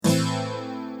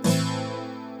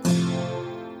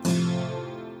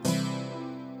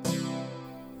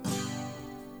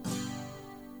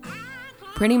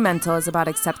Pretty Mental is about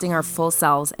accepting our full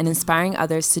selves and inspiring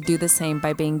others to do the same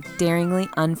by being daringly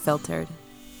unfiltered.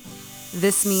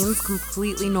 This means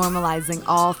completely normalizing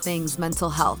all things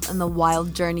mental health and the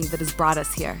wild journey that has brought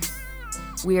us here.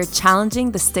 We are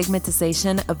challenging the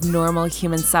stigmatization of normal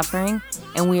human suffering,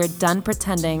 and we are done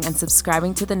pretending and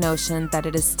subscribing to the notion that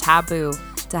it is taboo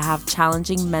to have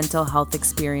challenging mental health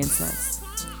experiences.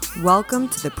 Welcome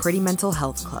to the Pretty Mental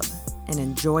Health Club, and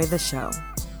enjoy the show.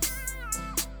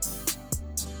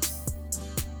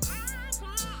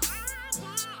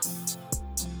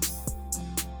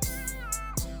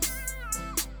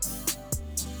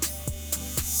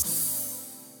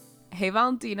 Hey,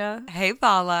 Valentina. Hey,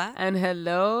 Paula. And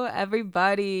hello,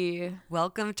 everybody.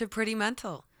 Welcome to Pretty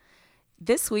Mental.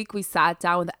 This week, we sat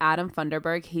down with Adam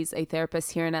Funderburg. He's a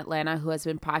therapist here in Atlanta who has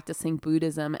been practicing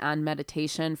Buddhism and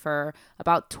meditation for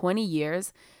about 20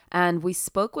 years. And we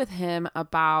spoke with him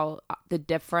about the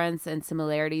difference and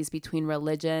similarities between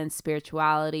religion,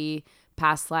 spirituality,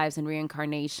 past lives, and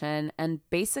reincarnation, and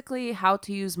basically how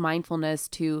to use mindfulness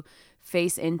to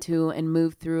face into and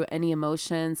move through any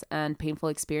emotions and painful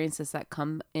experiences that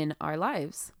come in our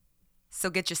lives.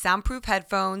 So get your soundproof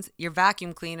headphones, your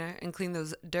vacuum cleaner, and clean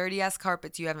those dirty-ass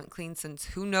carpets you haven't cleaned since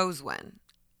who knows when,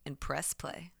 and press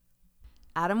play.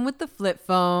 Adam with the flip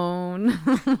phone.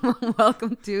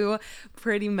 Welcome to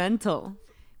Pretty Mental.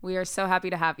 We are so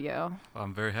happy to have you.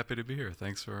 I'm very happy to be here.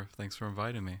 Thanks for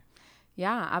inviting me.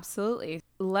 Yeah, absolutely.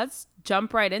 Let's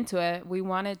jump right into it. We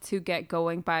wanted to get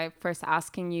going by first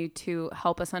asking you to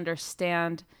help us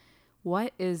understand,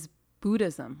 what is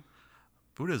Buddhism?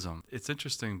 Buddhism. It's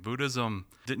interesting. Buddhism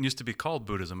didn't used to be called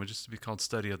Buddhism. It used to be called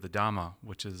study of the Dhamma,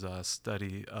 which is a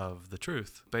study of the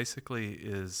truth. Basically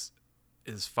is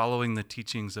following the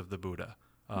teachings of the Buddha,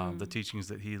 the teachings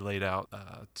that he laid out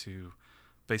to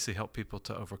basically help people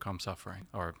to overcome suffering,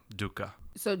 or dukkha.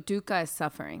 So dukkha is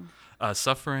suffering.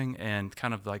 Suffering and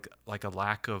kind of like a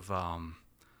lack of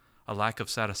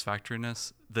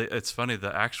satisfactoriness. It's funny,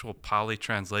 the actual Pali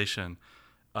translation,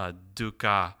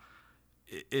 dukkha,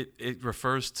 it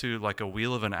refers to like a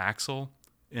wheel of an axle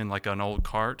in like an old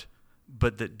cart,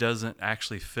 but that doesn't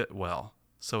actually fit well.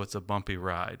 So it's a bumpy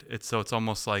ride. It's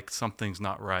almost like something's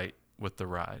not right with the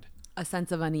ride. A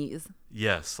sense of unease.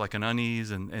 Yes, like an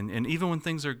unease, and even when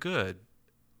things are good,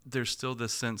 there's still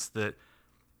this sense that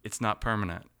it's not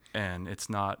permanent and it's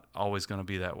not always going to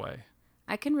be that way.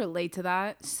 I can relate to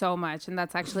that so much, and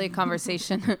that's actually a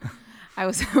conversation.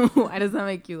 Why does that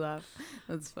make you laugh?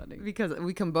 That's funny. Because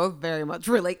we can both very much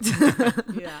relate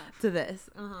to this.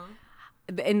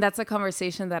 Uh-huh. And that's a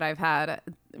conversation that I've had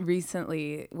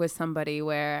recently with somebody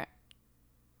where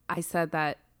I said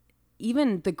that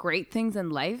even the great things in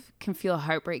life can feel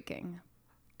heartbreaking,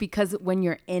 because when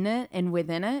you're in it and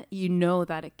within it, you know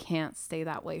that it can't stay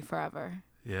that way forever.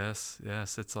 Yes.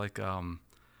 It's like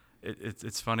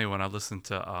it's funny when I listen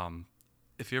to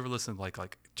if you ever listen to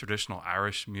like traditional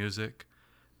Irish music,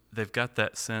 they've got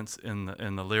that sense in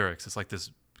the lyrics. It's like this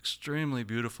extremely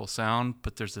beautiful sound,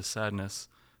 but there's this sadness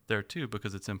there too,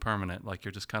 because it's impermanent. Like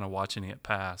you're just kind of watching it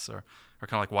pass, or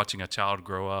kind of like watching a child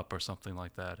grow up or something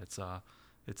like that. It's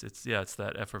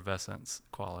that effervescence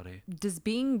quality. Does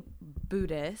being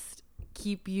Buddhist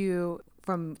keep you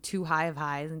from too high of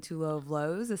highs and too low of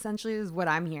lows? Essentially, is what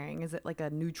I'm hearing. Is it like a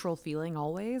neutral feeling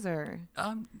always, or?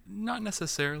 Not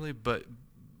necessarily, but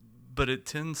it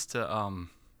tends to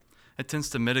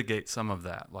mitigate some of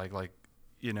that. Like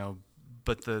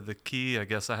But the key, I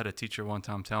guess, I had a teacher one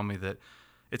time tell me that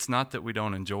it's not that we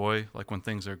don't enjoy like when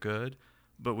things are good,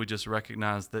 but we just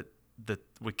recognize that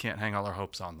we can't hang all our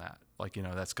hopes on that. Like,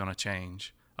 that's going to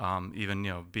change.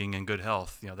 Even, being in good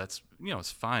health, that's,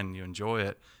 it's fine. You enjoy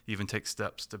it. You even take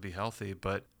steps to be healthy,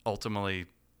 but ultimately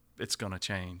it's going to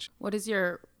change. What is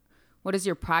your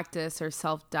practice or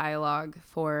self-dialogue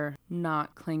for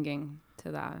not clinging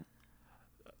to that?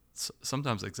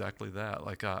 Sometimes exactly that.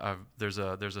 Like there's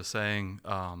a saying,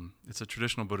 it's a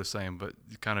traditional Buddhist saying, but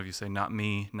you say, not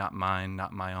me, not mine,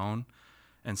 not my own.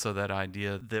 And so that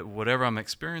idea that whatever I'm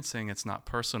experiencing, it's not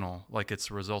personal, like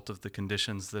it's a result of the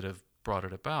conditions that have brought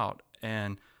it about.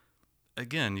 And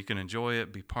again, you can enjoy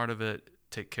it, be part of it,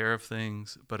 take care of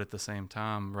things, but at the same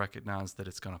time, recognize that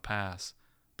it's going to pass.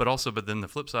 But then the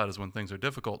flip side is when things are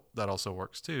difficult, that also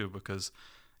works too, because,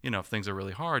 if things are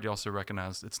really hard, you also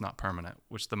recognize it's not permanent,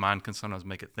 which the mind can sometimes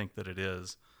make it think that it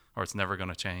is, or it's never going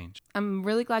to change. I'm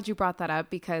really glad you brought that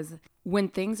up, because when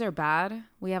things are bad,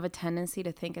 we have a tendency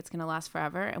to think it's going to last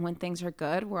forever. And when things are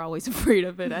good, we're always afraid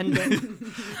of it ending.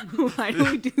 Why do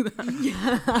we do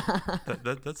that?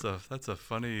 That's a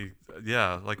funny,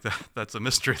 like that's a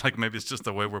mystery. Like maybe it's just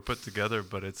the way we're put together,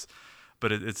 but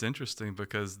But it's interesting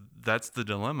because that's the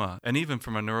dilemma. And even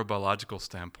from a neurobiological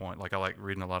standpoint, like I like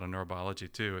reading a lot of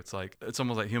neurobiology too. It's like, it's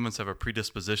almost like humans have a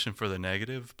predisposition for the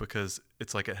negative because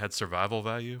it's like it had survival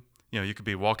value. You could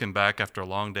be walking back after a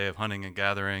long day of hunting and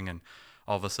gathering, and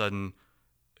all of a sudden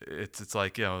it's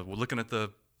like, we're looking at the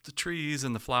trees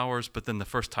and the flowers, but then the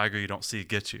first tiger you don't see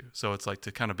gets you. So it's like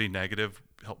to kind of be negative,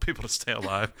 help people to stay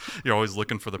alive. You're always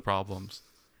looking for the problems.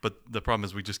 But the problem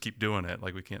is we just keep doing it.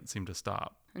 Like we can't seem to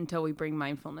stop. Until we bring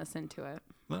mindfulness into it.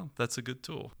 Well, that's a good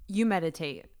tool. You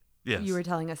meditate. Yes. You were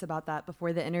telling us about that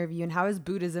before the interview. And how has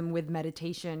Buddhism with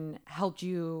meditation helped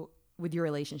you with your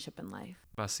relationship in life?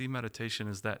 I see meditation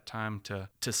as that time to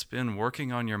spend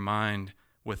working on your mind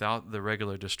without the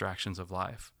regular distractions of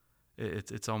life.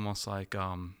 It's almost like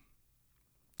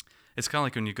it's kind of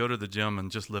like when you go to the gym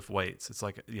and just lift weights. It's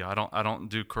like, I don't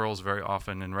do curls very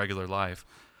often in regular life.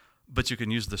 But you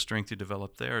can use the strength you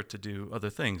develop there to do other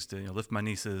things, to lift my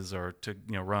nieces or to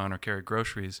run or carry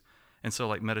groceries. And so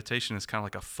like meditation is kind of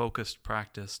like a focused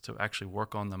practice to actually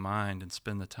work on the mind and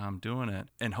spend the time doing it.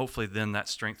 And hopefully then that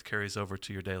strength carries over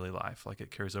to your daily life, like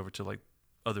it carries over to like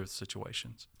other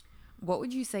situations. What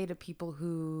would you say to people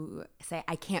who say,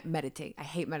 I can't meditate, I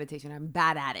hate meditation, I'm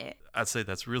bad at it? I'd say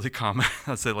that's really common.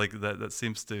 I'd say like that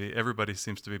seems to be, everybody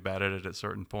seems to be bad at it at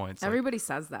certain points. Everybody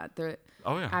says that.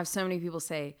 Oh yeah. I have so many people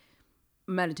say,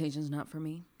 meditation's not for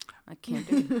me. I can't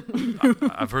do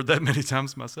it. I've heard that many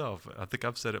times myself. I think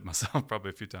I've said it myself probably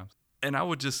a few times. And I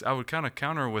would kind of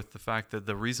counter with the fact that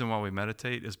the reason why we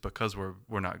meditate is because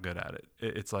we're not good at it.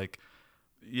 It's like,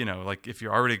 like if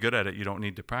you're already good at it, you don't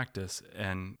need to practice.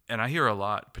 And I hear a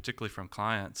lot, particularly from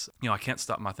clients, I can't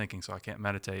stop my thinking, so I can't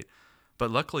meditate. But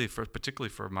luckily, particularly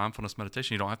for mindfulness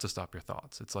meditation, you don't have to stop your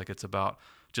thoughts. It's like it's about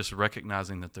just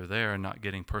recognizing that they're there and not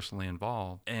getting personally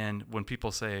involved. And when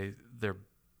people say they're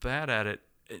bad at it,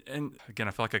 and again,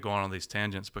 I feel like I go on these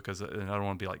tangents because I don't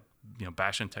want to be like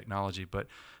bashing technology, but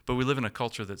we live in a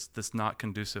culture that's not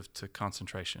conducive to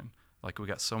concentration. Like we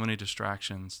got so many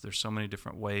distractions. There's so many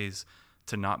different ways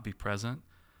to not be present.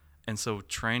 And so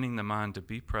training the mind to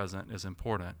be present is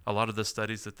important. A lot of the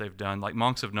studies that they've done, like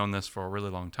monks have known this for a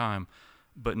really long time,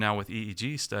 but now with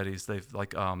EEG studies, they've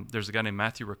there's a guy named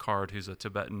Matthew Ricard who's a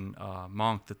Tibetan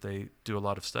monk that they do a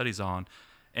lot of studies on.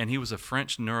 And he was a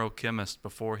French neurochemist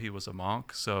before he was a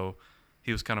monk. So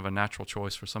he was kind of a natural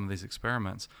choice for some of these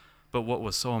experiments. But what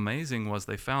was so amazing was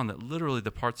they found that literally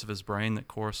the parts of his brain that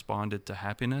corresponded to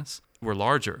happiness were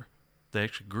larger. They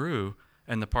actually grew.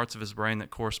 And the parts of his brain that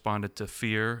corresponded to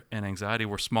fear and anxiety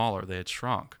were smaller. They had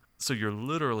shrunk. So you're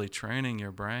literally training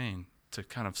your brain to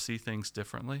kind of see things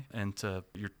differently, and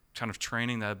you're kind of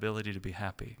training that ability to be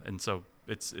happy. And so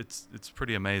it's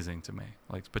pretty amazing to me.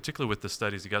 Like particularly with the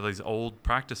studies, you got these old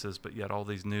practices, but yet all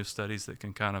these new studies that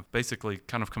can kind of basically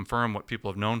kind of confirm what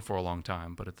people have known for a long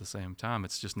time. But at the same time,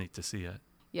 it's just neat to see it.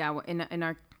 Yeah, in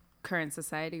our current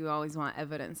society, we always want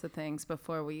evidence of things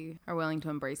before we are willing to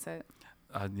embrace it.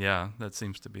 Yeah, that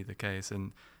seems to be the case.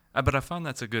 And but I find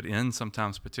that's a good end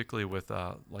sometimes, particularly with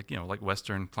like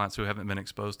Western clients who haven't been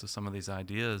exposed to some of these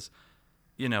ideas.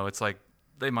 It's like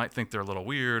they might think they're a little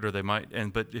weird, or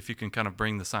but if you can kind of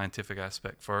bring the scientific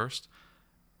aspect first,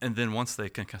 and then once they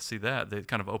can see that, it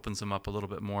kind of opens them up a little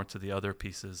bit more to the other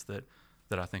pieces that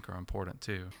I think are important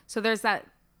too. So there's that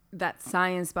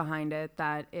science behind it,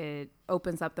 that it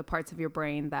opens up the parts of your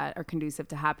brain that are conducive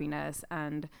to happiness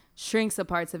and shrinks the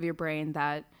parts of your brain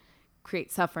that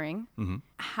create suffering. Mm-hmm.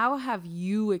 How have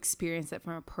you experienced it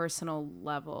from a personal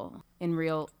level in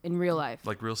real life?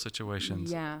 Like real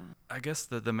situations? Yeah. I guess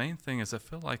the main thing is I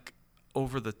feel like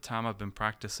over the time I've been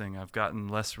practicing, I've gotten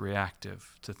less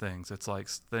reactive to things. It's like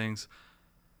things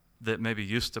that maybe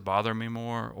used to bother me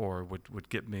more or would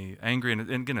get me angry. And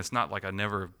again, it's not like I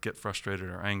never get frustrated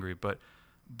or angry, but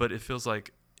it feels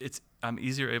like I'm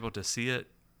easier able to see it,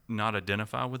 not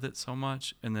identify with it so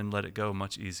much, and then let it go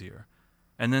much easier.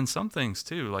 And then some things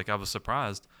too, like I was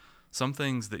surprised, some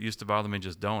things that used to bother me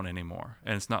just don't anymore.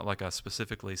 And it's not like I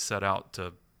specifically set out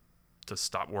to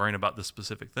stop worrying about this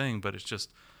specific thing, but it's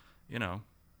just,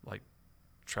 like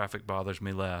traffic bothers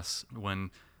me less.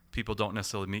 When people don't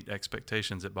necessarily meet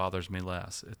expectations, it bothers me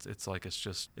less.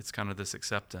 It's kind of this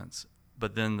acceptance.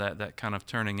 But then that kind of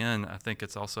turning in, I think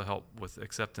it's also helped with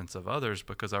acceptance of others,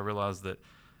 because I realize that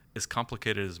as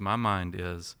complicated as my mind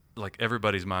is, like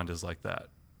everybody's mind is like that.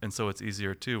 And so it's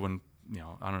easier too when,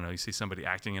 I don't know, you see somebody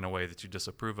acting in a way that you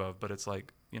disapprove of, but it's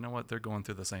like, you know what, they're going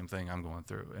through the same thing I'm going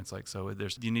through. And it's like, so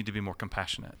you need to be more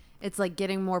compassionate. It's like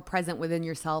getting more present within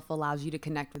yourself allows you to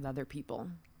connect with other people.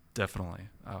 Definitely.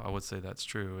 I would say that's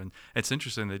true. And it's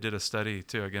interesting. They did a study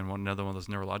too. Again, another one of those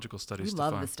neurological studies. We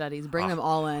love the studies. Bring them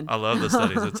all in. I love the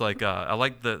studies. It's like, I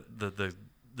like the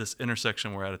this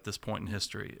intersection we're at this point in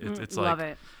history. It's Love like,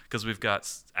 it. because we've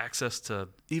got access to,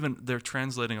 even they're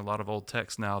translating a lot of old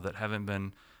texts now that haven't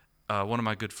been. One of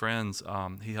my good friends,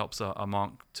 he helps a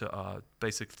monk to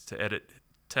to edit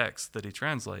texts that he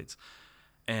translates,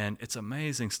 and it's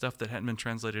amazing stuff that hadn't been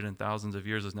translated in thousands of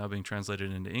years is now being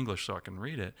translated into English so I can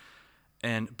read it.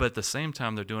 But at the same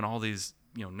time, they're doing all these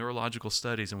neurological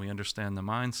studies, and we understand the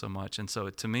mind so much. And so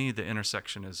to me, the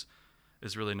intersection is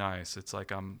really nice. It's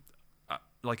like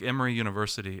like Emory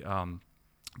University,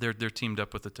 they're teamed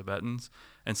up with the Tibetans,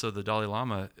 and so the Dalai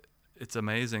Lama, it's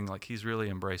amazing. Like, he's really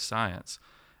embraced science,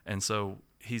 and so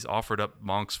he's offered up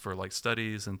monks for like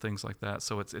studies and things like that.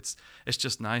 So it's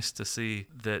just nice to see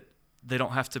that they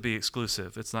don't have to be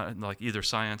exclusive. It's not like either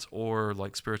science or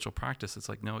like spiritual practice. It's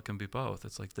like, no, it can be both.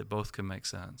 It's like that both can make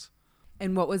sense.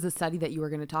 And what was the study that you were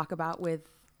going to talk about with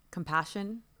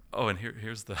compassion? Oh, and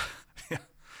here's the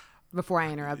Before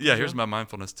I interrupt. yeah, here's my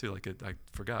mindfulness too. Like, I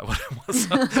forgot what it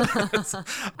was.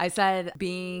 I said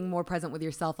being more present with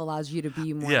yourself allows you to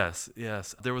be more. Yes.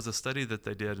 There was a study that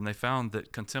they did, and they found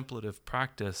that contemplative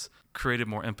practice created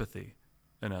more empathy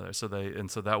in others. So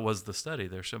that was the study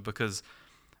there. Because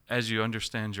as you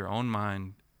understand your own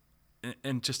mind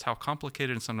and just how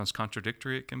complicated and sometimes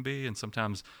contradictory it can be, and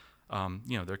sometimes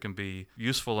there can be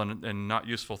useful and not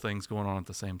useful things going on at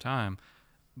the same time.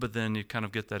 But then you kind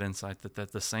of get that insight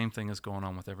that the same thing is going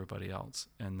on with everybody else,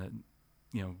 and that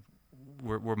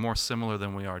we're more similar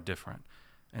than we are different.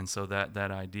 And so that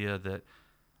idea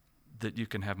that you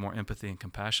can have more empathy and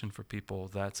compassion for people,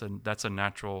 that's a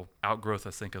natural outgrowth,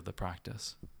 I think, of the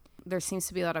practice. There seems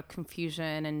to be a lot of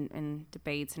confusion and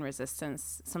debates and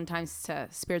resistance sometimes to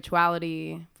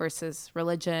spirituality versus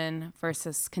religion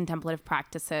versus contemplative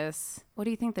practices. What do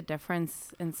you think the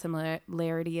difference and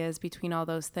similarity is between all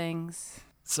those things?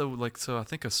 So I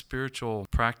think a spiritual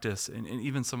practice, and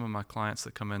even some of my clients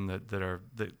that come in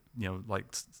that like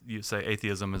you say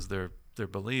atheism is their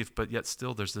belief, but yet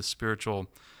still there's this spiritual,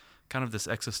 kind of this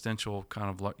existential kind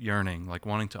of yearning, like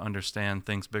wanting to understand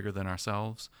things bigger than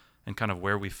ourselves and kind of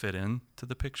where we fit in to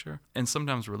the picture. And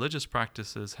sometimes religious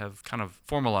practices have kind of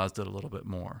formalized it a little bit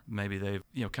more. Maybe they've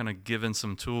kind of given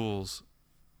some tools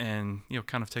and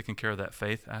kind of taking care of that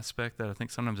faith aspect that I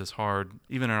think sometimes is hard,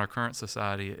 even in our current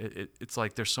society. It's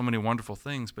like there's so many wonderful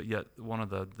things, but yet one of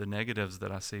the negatives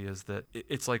that I see is that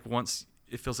it's like once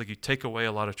it feels like you take away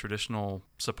a lot of traditional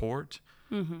support,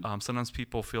 sometimes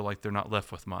people feel like they're not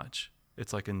left with much.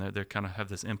 It's like they kind of have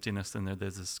this emptiness, and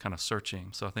there's this kind of searching.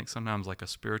 So I think sometimes like a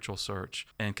spiritual search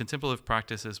and contemplative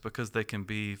practices, because they can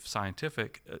be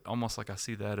scientific, almost like I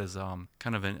see that as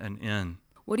kind of an in.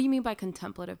 What do you mean by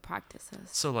contemplative practices?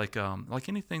 So like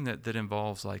anything that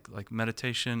involves like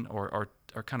meditation or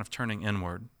kind of turning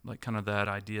inward, like kind of that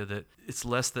idea that it's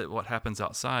less that what happens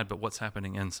outside, but what's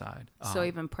happening inside. So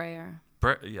even prayer.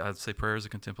 Yeah, I'd say prayer is a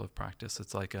contemplative practice.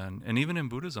 It's like and even in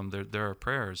Buddhism, there are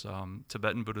prayers.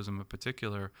 Tibetan Buddhism in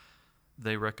particular,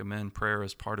 they recommend prayer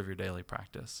as part of your daily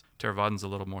practice. Theravadin's a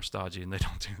little more stodgy, and they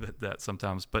don't do that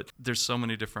sometimes. But there's so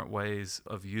many different ways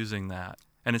of using that.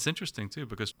 And it's interesting, too,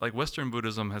 because like Western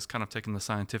Buddhism has kind of taken the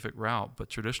scientific route, but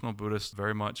traditional Buddhists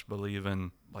very much believe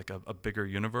in like a bigger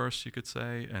universe, you could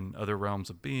say, and other realms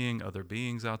of being, other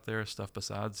beings out there, stuff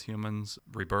besides humans,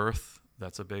 rebirth.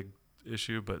 That's a big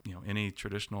issue. But, any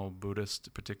traditional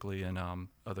Buddhist, particularly in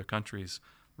other countries,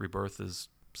 rebirth is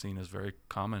seen as very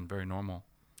common, very normal.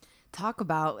 Talk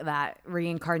about that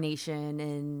reincarnation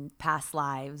and past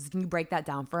lives. Can you break that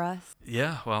down for us?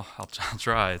 Yeah, well, I'll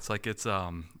try. It's like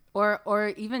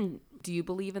Or even, do you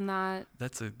believe in that?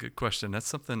 That's a good question. That's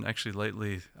something actually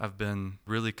lately I've been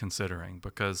really considering,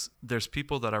 because there's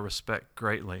people that I respect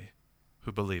greatly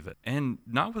who believe it, and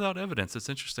not without evidence. It's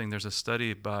interesting. There's a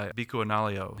study by Bhikkhu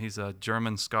Analayo. He's a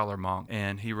German scholar monk,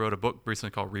 and he wrote a book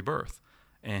recently called Rebirth,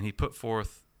 and he put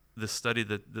forth this study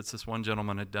that this one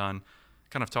gentleman had done,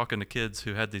 kind of talking to kids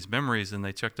who had these memories, and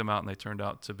they checked them out and they turned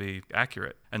out to be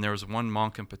accurate. And there was one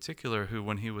monk in particular who,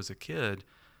 when he was a kid,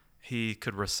 he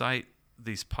could recite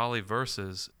these Pali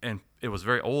verses, and it was a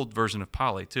very old version of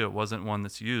Pali too. It wasn't one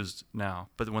that's used now.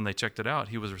 But when they checked it out,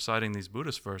 he was reciting these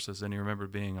Buddhist verses, and he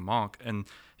remembered being a monk. And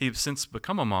he's since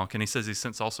become a monk, and he says he's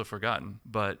since also forgotten.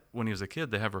 But when he was a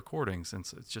kid, they have recordings, and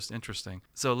so it's just interesting.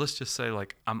 So let's just say,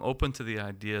 like, I'm open to the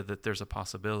idea that there's a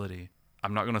possibility.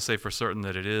 I'm not going to say for certain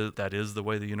that that is the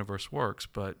way the universe works,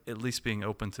 but at least being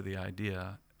open to the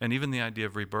idea. And even the idea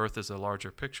of rebirth is a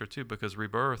larger picture too, because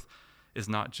rebirth is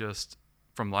not just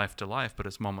from life to life, but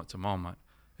it's moment to moment.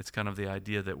 It's kind of the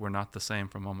idea that we're not the same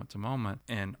from moment to moment,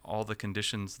 and all the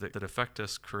conditions that affect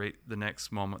us create the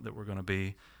next moment that we're going to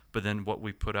be. but then what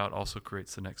we put out also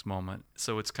creates the next moment.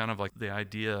 So it's kind of like the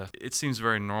idea, it seems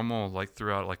very normal, like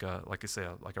throughout like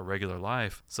a regular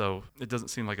life. So it doesn't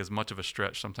seem like as much of a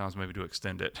stretch sometimes maybe to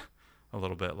extend it a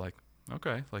little bit. Like,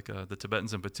 okay, like the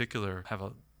Tibetans in particular have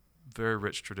a very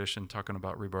rich tradition talking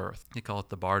about rebirth. They call it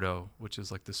the bardo, which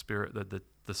is like the spirit,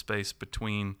 the space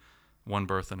between one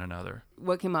birth and another.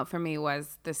 What came up for me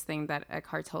was this thing that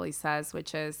Eckhart Tolle says,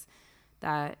 which is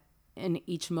that in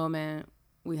each moment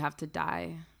we have to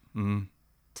die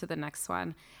to the next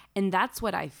one. And that's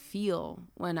what I feel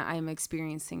when I'm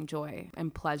experiencing joy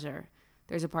and pleasure.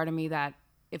 There's a part of me that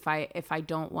if I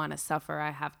don't want to suffer,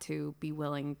 I have to be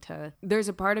willing to. There's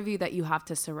a part of you that you have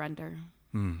to surrender.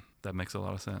 That makes a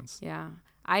lot of sense. Yeah.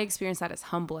 I experience that as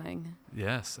humbling.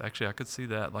 Yes, actually I could see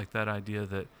that, like that idea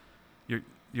that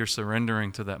you're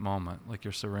surrendering to that moment, like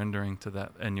you're surrendering to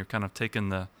that, and you're kind of taking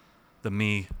the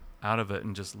me out of it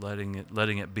and just letting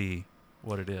it be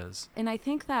what it is. And I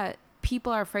think that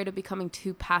people are afraid of becoming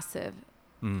too passive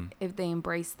if they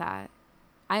embrace that.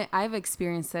 I've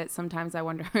experienced it. Sometimes I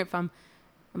wonder if am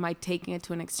I taking it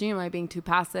to an extreme? Am I being too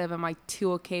passive? Am I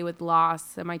too okay with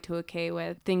loss? Am I too okay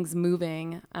with things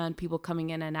moving and people coming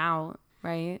in and out?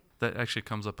 Right? That actually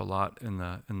comes up a lot in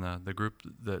the group,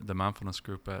 the mindfulness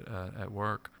group at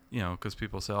work. You know, because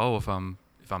people say, oh, if I'm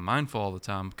mindful all the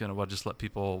time, I'll just let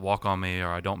people walk on me, or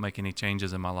I don't make any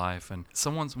changes in my life. And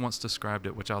someone once described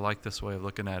it, which I like this way of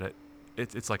looking at it.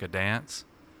 It's like a dance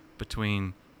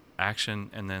between action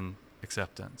and then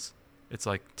acceptance. It's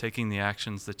like taking the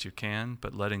actions that you can,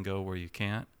 but letting go where you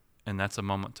can't. And that's a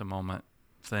moment-to-moment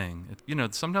thing.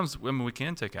 Sometimes we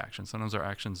can take action. Sometimes our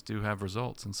actions do have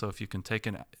results. And so if you can take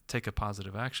a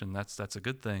positive action, that's a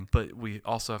good thing. But we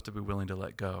also have to be willing to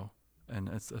let go. And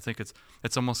I think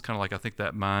it's almost kind of like, I think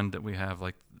that mind that we have,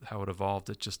 like how it evolved,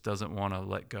 it just doesn't want to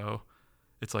let go.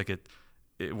 It's like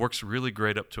it works really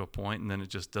great up to a point, and then it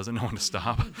just doesn't know when to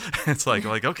stop. It's like,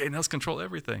 okay, now let's control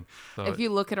everything. So if you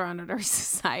look around at our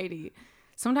society,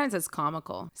 sometimes it's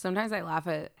comical. Sometimes I laugh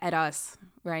at us,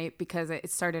 right? Because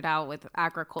it started out with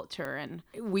agriculture, and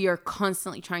we are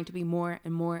constantly trying to be more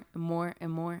and more and more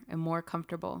and more and more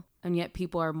comfortable. And yet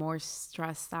people are more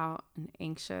stressed out and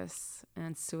anxious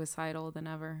and suicidal than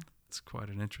ever. It's quite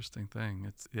an interesting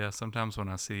thing. Sometimes when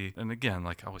I see, and again,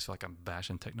 like I always feel like I'm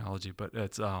bashing technology, but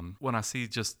it's when I see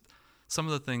just some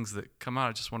of the things that come out,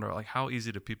 I just wonder, like, how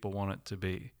easy do people want it to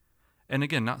be? And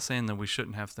again, not saying that we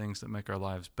shouldn't have things that make our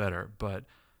lives better, but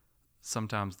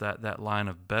sometimes that line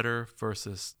of better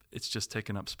versus it's just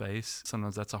taking up space,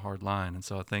 sometimes that's a hard line. And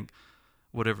so I think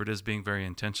whatever it is, being very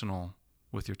intentional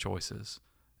with your choices.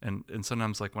 And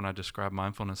sometimes, like when I describe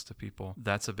mindfulness to people,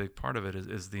 that's a big part of it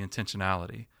is the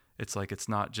intentionality. It's like, it's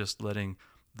not just letting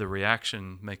the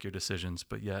reaction make your decisions,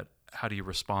 but yet how do you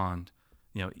respond?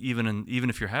 Even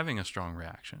if you're having a strong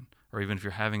reaction, or even if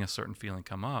you're having a certain feeling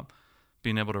come up,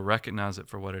 being able to recognize it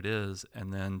for what it is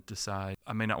and then decide,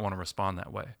 I may not want to respond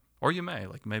that way. Or you may,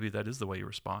 like maybe that is the way you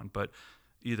respond. But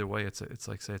either way, it's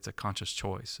like, say, it's a conscious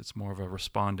choice. It's more of a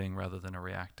responding rather than a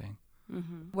reacting.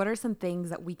 Mm-hmm. What are some things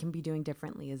that we can be doing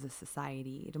differently as a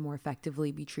society to more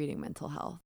effectively be treating mental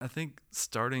health? I think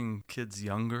starting kids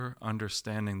younger,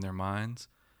 understanding their minds,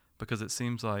 because it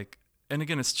seems like, and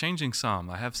again, it's changing some.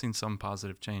 I have seen some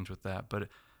positive change with that, but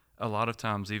a lot of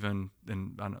times, even,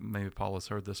 and maybe Paul has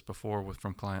heard this before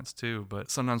from clients too, but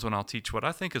sometimes when I'll teach what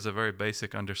I think is a very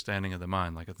basic understanding of the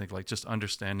mind, like I think like just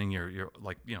understanding your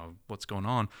like, what's going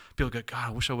on, people go, God,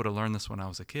 I wish I would have learned this when I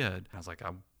was a kid. And I was like,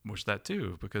 I wish that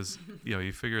too, because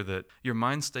you figure that your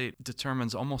mind state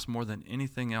determines almost more than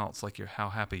anything else, like how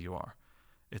happy you are.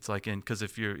 It's like, because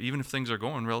even if things are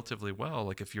going relatively well,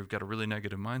 like if you've got a really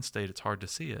negative mind state, it's hard to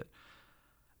see it.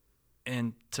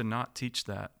 And to not teach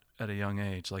that at a young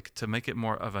age, like to make it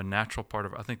more of a natural part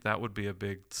of it, I think that would be a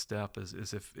big step, is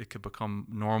if it could become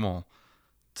normal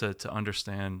to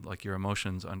understand like your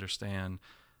emotions, understand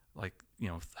like,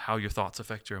 how your thoughts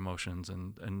affect your emotions,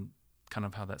 and kind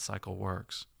of how that cycle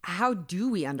works. How do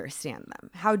we understand them?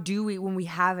 How do we, when we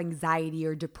have anxiety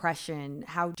or depression,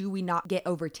 how do we not get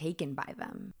overtaken by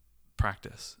them?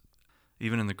 Practice.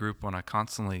 Even in the group, when I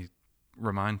constantly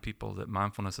remind people that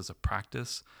mindfulness is a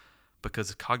practice,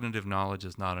 because cognitive knowledge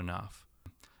is not enough.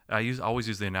 I always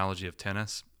use the analogy of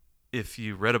tennis. If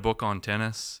you read a book on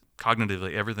tennis,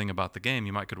 cognitively everything about the game,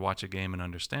 you could watch a game and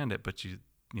understand it, but you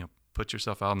put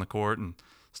yourself out on the court and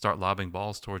start lobbing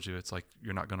balls towards you, it's like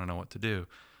you're not going to know what to do.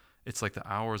 It's like the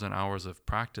hours and hours of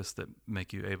practice that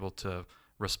make you able to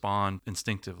respond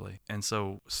instinctively. And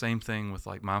so same thing with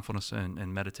like mindfulness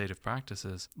and meditative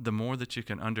practices. The more that you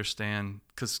can understand,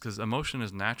 because emotion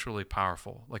is naturally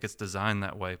powerful, like it's designed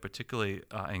that way, particularly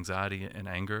anxiety and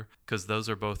anger, because those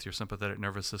are both your sympathetic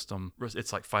nervous system.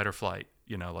 It's like fight or flight,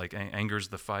 like anger is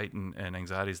the fight and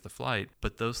anxiety is the flight.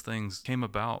 But those things came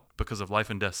about because of life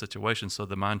and death situations, so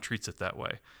the mind treats it that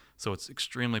way. So it's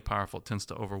extremely powerful. It tends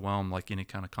to overwhelm like any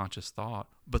kind of conscious thought.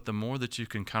 But the more that you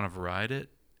can kind of ride it,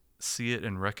 see it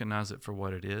and recognize it for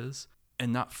what it is,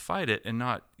 and not fight it and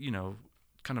not,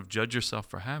 kind of judge yourself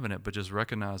for having it, but just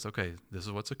recognize, okay, this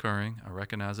is what's occurring. I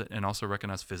recognize it, and also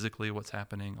recognize physically what's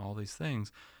happening, all these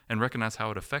things, and recognize how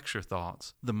it affects your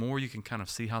thoughts. The more you can kind of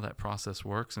see how that process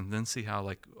works, and then see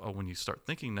how when you start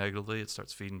thinking negatively, it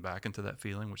starts feeding back into that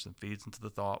feeling, which then feeds into the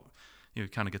thought. You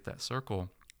kind of get that circle.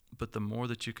 But the more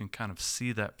that you can kind of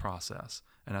see that process,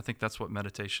 and I think that's what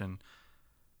meditation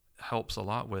helps a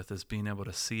lot with, is being able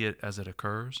to see it as it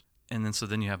occurs. And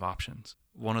then you have options.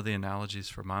 One of the analogies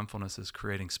for mindfulness is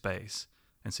creating space.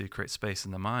 And so you create space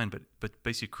in the mind, but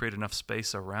basically create enough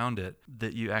space around it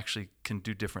that you actually can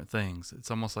do different things. It's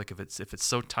almost like if it's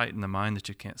so tight in the mind that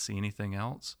you can't see anything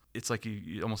else, it's like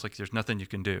you almost like there's nothing you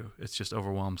can do. It just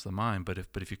overwhelms the mind. But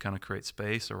if you kind of create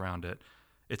space around it,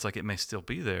 it's like it may still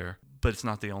be there, but it's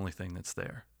not the only thing that's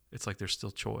there. It's like there's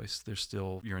still choice. There's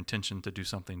still your intention to do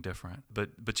something different.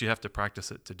 But you have to practice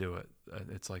it to do it.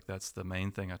 It's like that's the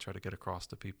main thing I try to get across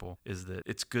to people, is that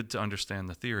it's good to understand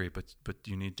the theory, but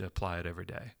you need to apply it every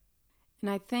day. And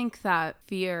I think that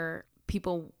fear,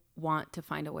 people want to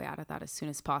find a way out of that as soon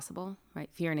as possible, right?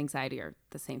 Fear and anxiety are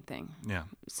the same thing. Yeah.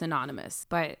 Synonymous.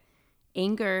 But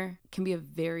anger can be a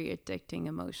very addicting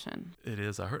emotion. It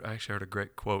is. I actually heard a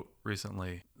great quote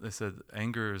recently. They said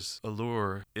anger's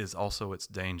allure is also its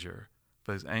danger,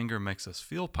 because anger makes us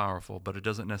feel powerful, but it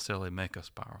doesn't necessarily make us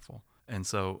powerful. And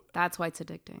so that's why it's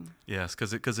addicting. Yes,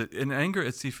 because in anger,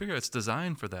 you figure it's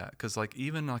designed for that. Because like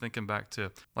even like thinking back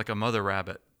to like a mother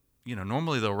rabbit,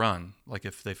 normally they'll run. Like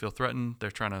if they feel threatened,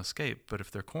 they're trying to escape. But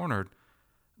if they're cornered,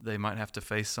 they might have to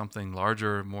face something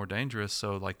larger, more dangerous.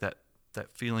 So like that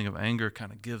feeling of anger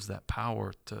kind of gives that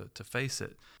power to face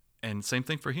it. And same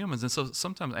thing for humans. And so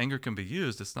sometimes anger can be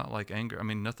used. It's not like anger. I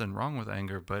mean, nothing wrong with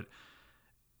anger, but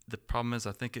the problem is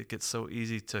I think it gets so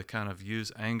easy to kind of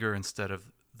use anger instead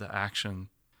of the action.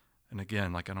 And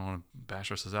again, like I don't want to bash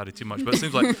our society too much, but it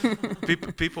seems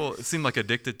like people seem like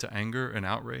addicted to anger and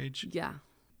outrage. Yeah.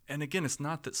 And again, it's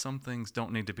not that some things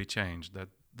don't need to be changed, that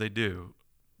they do.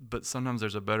 But sometimes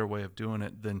there's a better way of doing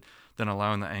it than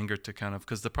allowing the anger to kind of,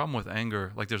 because the problem with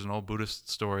anger, like there's an old Buddhist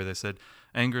story, they said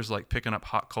anger is like picking up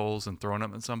hot coals and throwing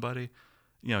them at somebody.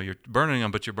 You're burning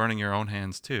them, but you're burning your own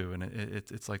hands too. And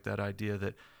it's like that idea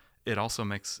that it also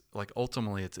makes, like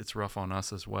ultimately it's rough on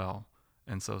us as well.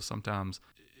 And so sometimes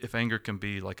if anger can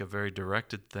be like a very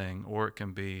directed thing, or it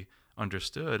can be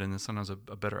understood, and then sometimes a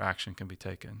better action can be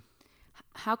taken.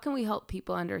 How can we help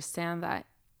people understand that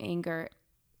anger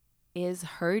is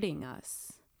hurting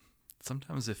us?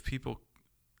 Sometimes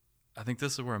I think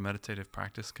this is where a meditative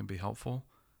practice can be helpful,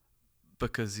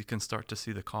 because you can start to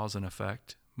see the cause and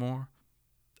effect more.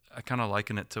 I kind of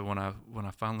liken it to when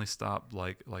I finally stopped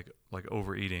like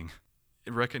overeating,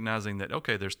 recognizing that,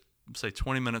 okay, there's say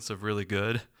 20 minutes of really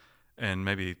good and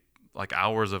maybe like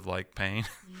hours of like pain.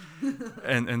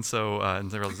 and so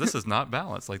they realize this is not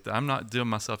balanced. Like I'm not doing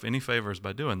myself any favors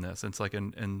by doing this. It's like,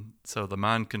 and so the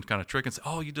mind can kind of trick and say,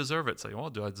 oh, you deserve it. Say, well,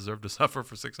 do I deserve to suffer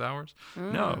for 6 hours?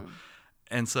 No.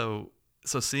 And so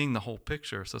seeing the whole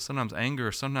picture. So sometimes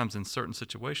anger, sometimes in certain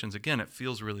situations, again, it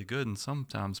feels really good, and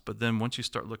sometimes, but then once you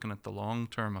start looking at the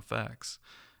long-term effects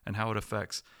and how it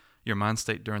affects your mind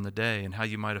state during the day, and how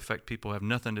you might affect people who have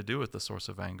nothing to do with the source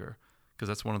of anger, because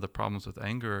that's one of the problems with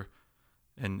anger.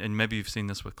 And maybe you've seen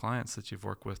this with clients that you've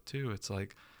worked with too. It's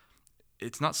like,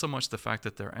 it's not so much the fact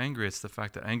that they're angry, it's the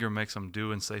fact that anger makes them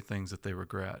do and say things that they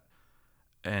regret.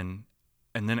 And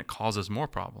then it causes more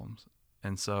problems.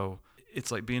 And so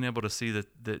it's like being able to see that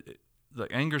the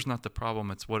anger's not the problem,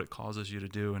 it's what it causes you to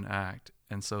do and act.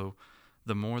 And so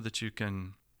the more that you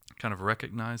can kind of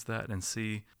recognize that and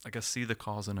see the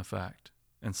cause and effect,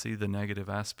 and see the negative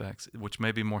aspects, which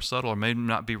may be more subtle or may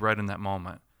not be right in that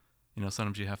moment.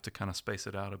 Sometimes you have to kind of space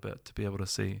it out a bit to be able to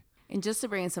see. And just to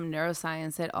bring in some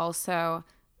neuroscience, it also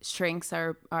shrinks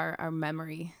our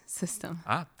memory system.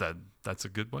 That's a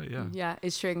good way, yeah. Yeah,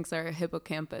 it shrinks our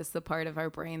hippocampus, the part of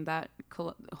our brain that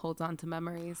holds on to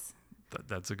memories.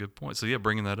 That's a good point. So yeah,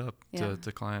 bringing that up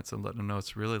to clients and letting them know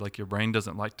it's really like your brain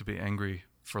doesn't like to be angry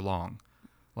for long.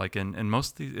 Like and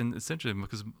most of these, and essentially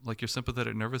because like your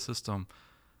sympathetic nervous system,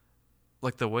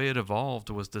 like the way it evolved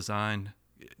was designed,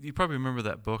 you probably remember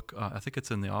that book. I think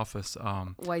it's in The Office.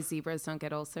 Why zebras don't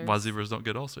get ulcers? Why Zebras Don't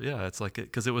Get Ulcers. Yeah, it's like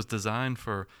because it was designed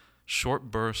for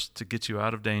short bursts to get you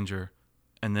out of danger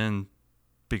and then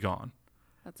be gone.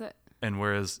 That's it. And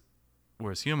whereas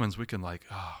humans, we can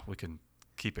we can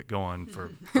keep it going for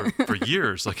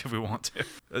years, like if we want to.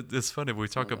 It's funny, we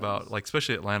talk about, like,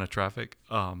 especially Atlanta traffic.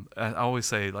 I always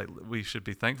say, like, we should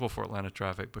be thankful for Atlanta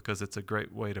traffic because it's a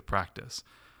great way to practice.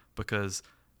 Because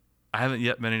I haven't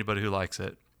yet met anybody who likes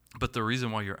it, but the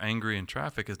reason why you're angry in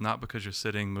traffic is not because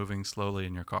you're moving slowly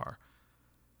in your car.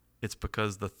 It's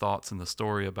because the thoughts and the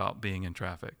story about being in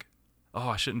traffic. Oh,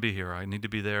 I shouldn't be here. I need to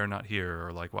be there, not here.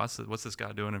 Or like, what's this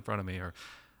guy doing in front of me? Or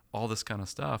all this kind of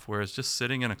stuff. Whereas just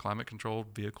sitting in a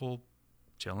climate-controlled vehicle,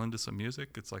 chilling to some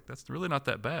music, it's like, that's really not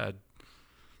that bad.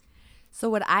 So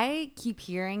what I keep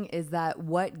hearing is that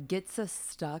what gets us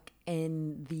stuck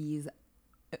in these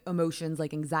emotions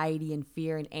like anxiety and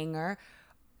fear and anger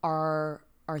are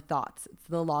our thoughts. It's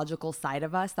the logical side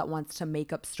of us that wants to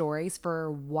make up stories for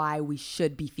why we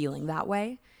should be feeling that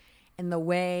way. And the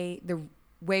way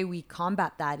we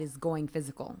combat that is going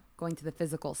to the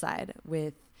physical side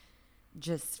with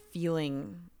just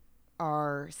feeling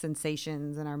our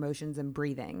sensations and our emotions and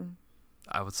breathing.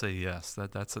 I would say yes.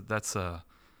 That's a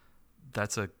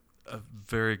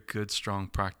very good, strong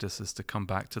practice, is to come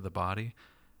back to the body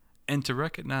and to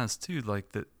recognize too,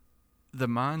 like, that the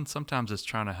mind sometimes is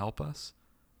trying to help us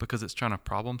because it's trying to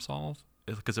problem solve,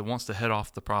 because it wants to head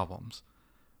off the problems.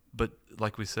 But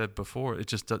like we said before, it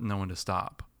just doesn't know when to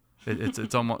stop.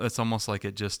 It's almost like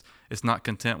it's not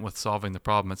content with solving the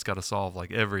problem. It's got to solve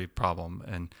like every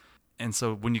problem. And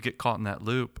so when you get caught in that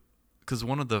loop, because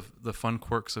one of the fun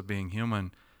quirks of being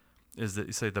human is that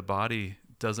you say the body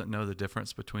doesn't know the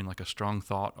difference between like a strong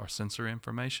thought or sensory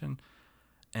information.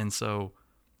 And so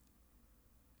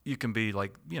you can be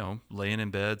like, laying in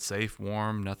bed, safe,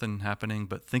 warm, nothing happening,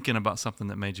 but thinking about something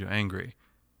that made you angry.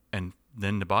 And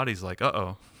then the body's like,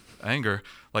 uh-oh, anger,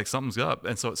 like something's up.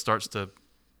 And so it starts to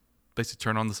basically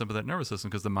turn on the sympathetic nervous system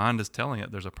because the mind is telling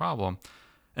it there's a problem.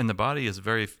 And the body is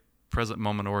very present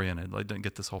moment oriented. Like, doesn't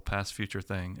get this whole past future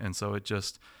thing. And so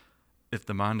if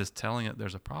the mind is telling it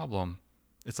there's a problem,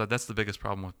 it's like, that's the biggest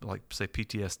problem with, like, say,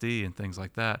 PTSD and things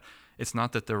like that. It's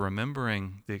not that they're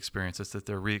remembering the experience, it's that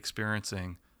they're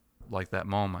re-experiencing like that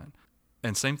moment.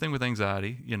 And same thing with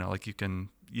anxiety. Like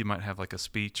you might have like a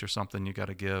speech or something you got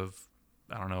to give,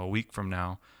 I don't know, a week from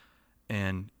now.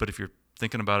 But if you're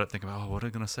thinking about, oh, what am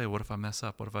I going to say? What if I mess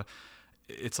up?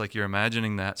 It's like you're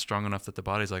imagining that strong enough that the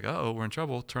body's like, oh, we're in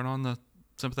trouble. Turn on the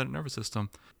sympathetic nervous system.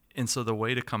 And so the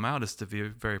way to come out is to be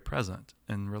very present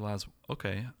and realize,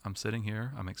 okay, I'm sitting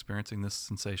here, I'm experiencing this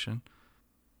sensation,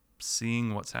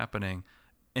 seeing what's happening.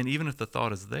 And even if the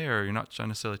thought is there, you're not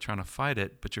necessarily trying to fight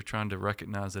it, but you're trying to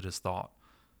recognize it as thought.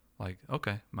 Like,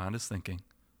 okay, mind is thinking.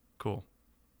 Cool.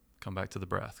 Come back to the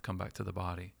breath, come back to the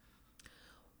body.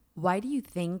 Why do you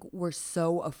think we're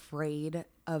so afraid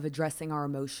of addressing our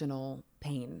emotional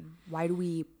pain? Why do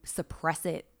we suppress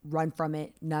it, run from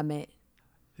it, numb it?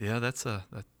 Yeah, that's a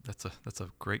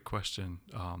great question.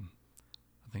 I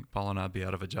think Paul and I'd be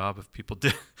out of a job if people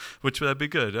did, which that'd be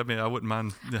good. I mean, I wouldn't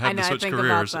mind having to switch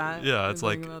careers. Yeah, it's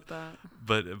like,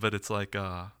 but it's like,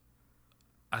 I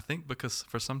think because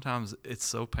for sometimes it's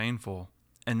so painful,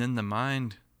 and then the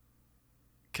mind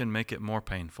can make it more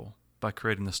painful by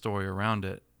creating the story around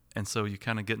it. And so you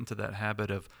kind of get into that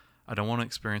habit of, I don't want to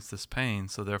experience this pain,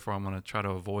 so therefore I'm going to try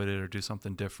to avoid it or do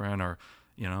something different, or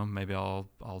maybe I'll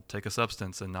take a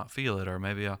substance and not feel it, or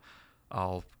maybe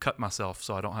I'll cut myself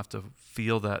so I don't have to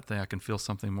feel that thing. I can feel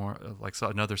something more, like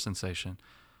another sensation.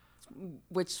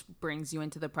 Which brings you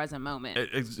into the present moment.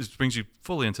 It brings you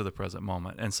fully into the present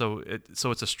moment. And so it's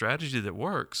a strategy that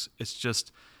works. It's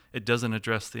just, it doesn't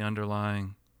address the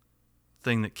underlying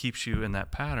thing that keeps you in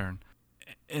that pattern.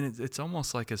 And it's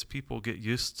almost like as people get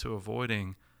used to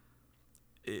avoiding,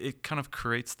 it kind of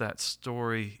creates that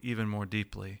story even more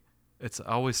deeply.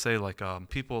 I always say, like,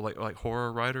 people like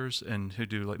horror writers and who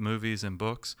do like movies and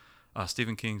books,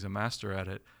 Stephen King's a master at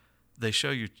it. They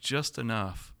show you just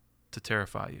enough to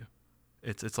terrify you.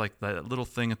 It's like that little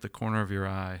thing at the corner of your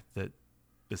eye that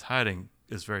is hiding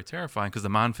is very terrifying because the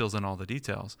mind fills in all the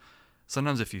details.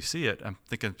 Sometimes if you see it, I'm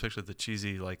thinking especially the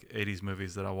cheesy like 80s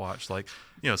movies that I watch, like,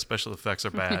 special effects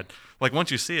are bad. Like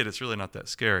once you see it, it's really not that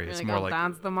scary. It's more like,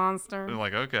 that's the monster.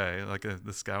 Like, okay, like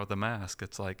this guy with the mask.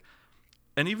 It's like,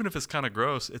 and even if it's kind of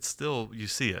gross, it's still, you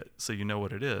see it, so you know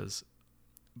what it is.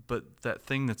 But that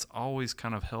thing that's always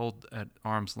kind of held at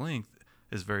arm's length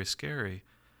is very scary.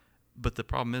 But the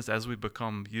problem is, as we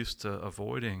become used to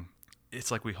avoiding, it's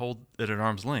like we hold it at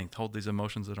arm's length, hold these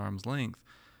emotions at arm's length,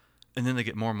 and then they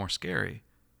get more and more scary.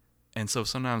 And so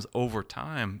sometimes over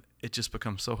time, it just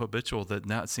becomes so habitual that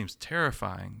now it seems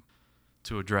terrifying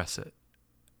to address it.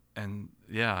 And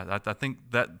yeah, I think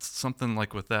that's something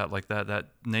like with that, like that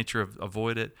nature of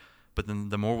avoid it. But then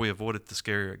the more we avoid it, the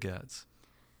scarier it gets.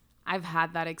 I've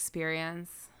had that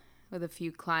experience with a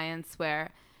few clients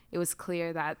where it was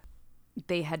clear that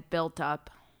they had built up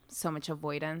so much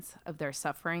avoidance of their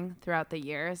suffering throughout the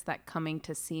years that coming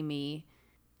to see me,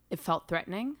 it felt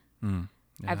threatening. Yeah.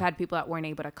 I've had people that weren't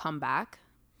able to come back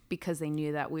because they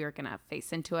knew that we were going to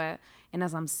face into it. And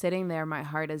as I'm sitting there, my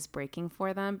heart is breaking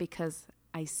for them because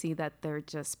I see that they're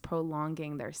just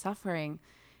prolonging their suffering.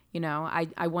 You know,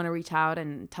 I want to reach out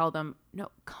and tell them,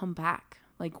 no, come back.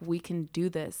 Like, we can do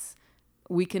this.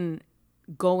 We can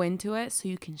go into it so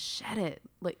you can shed it,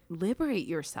 like liberate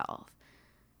yourself.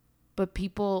 But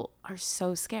people are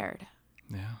so scared.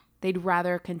 Yeah. They'd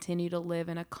rather continue to live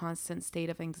in a constant state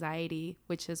of anxiety,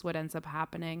 which is what ends up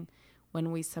happening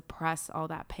when we suppress all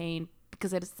that pain,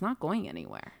 because it's not going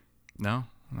anywhere. No,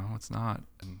 it's not.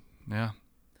 And yeah.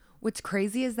 What's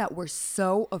crazy is that we're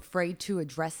so afraid to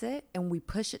address it and we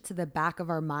push it to the back of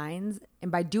our minds.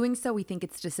 And by doing so, we think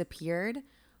it's disappeared.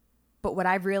 But what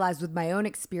I've realized with my own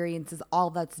experience is all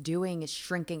that's doing is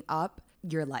shrinking up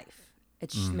your life.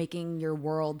 It's just making your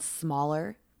world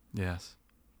smaller. Yes.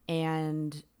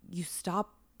 And you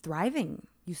stop thriving.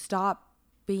 You stop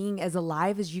being as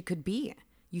alive as you could be.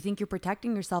 You think you're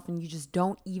protecting yourself and you just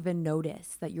don't even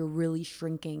notice that you're really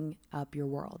shrinking up your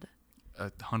world.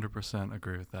 100%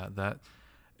 agree with that.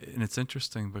 And it's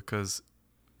interesting because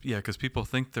people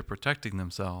think they're protecting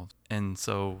themselves, and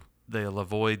so they'll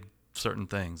avoid certain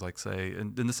things, like say,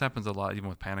 and this happens a lot even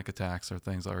with panic attacks or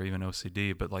things, or even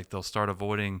OCD, but like they'll start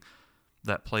avoiding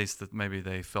that place that maybe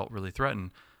they felt really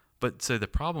threatened. But say the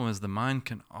problem is the mind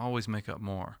can always make up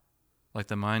more, like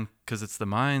the mind, because it's the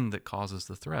mind that causes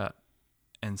the threat.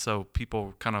 And so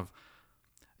people kind of,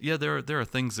 there are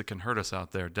things that can hurt us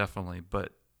out there, definitely,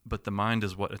 but the mind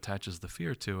is what attaches the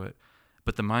fear to it.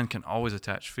 But the mind can always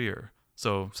attach fear.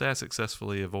 So say I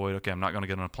successfully avoid, okay, I'm not going to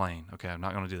get on a plane. Okay, I'm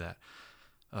not going to do that.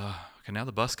 Okay, now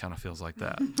the bus kind of feels like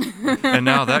that. And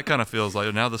now that kind of feels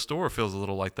like, now the store feels a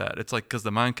little like that. It's like, because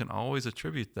the mind can always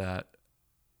attribute that.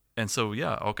 And so,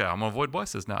 okay, I'm going to avoid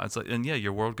buses now. It's like, and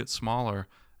your world gets smaller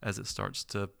as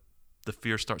the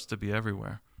fear starts to be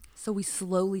everywhere. So we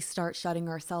slowly start shutting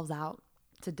ourselves out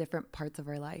to different parts of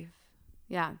our life.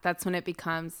 Yeah, that's when it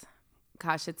becomes,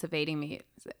 gosh, it's evading me.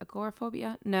 Is it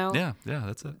agoraphobia? No. Yeah,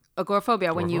 that's it.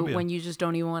 Agoraphobia, when you just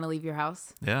don't even want to leave your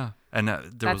house. Yeah, and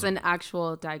that's an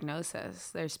actual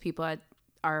diagnosis. There's people that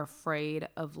are afraid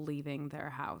of leaving their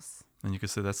house. And you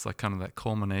could say that's like kind of that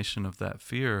culmination of that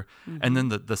fear. Mm-hmm. And then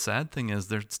the sad thing is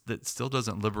that still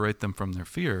doesn't liberate them from their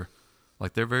fear.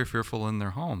 Like they're very fearful in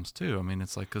their homes too. I mean,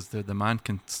 it's like, because the mind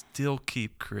can still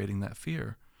keep creating that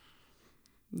fear.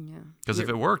 Yeah. Because if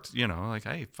it worked, like,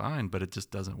 hey, fine, but it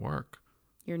just doesn't work.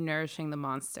 You're nourishing the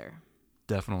monster.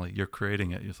 Definitely. You're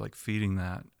creating it. You're like feeding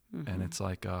that. Mm-hmm. And it's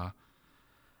like,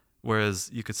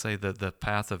 whereas you could say that the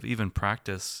path of even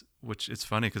practice, which it's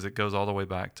funny because it goes all the way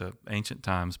back to ancient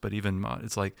times, but even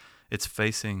it's like, it's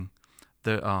facing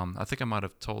I think I might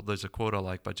have told, there's a quote I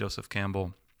like by Joseph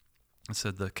Campbell. It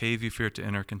said, "The cave you fear to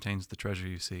enter contains the treasure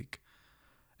you seek."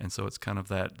 And so it's kind of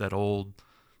that old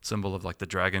symbol of like the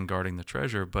dragon guarding the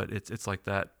treasure, but it's like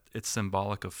that. It's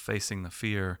symbolic of facing the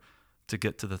fear to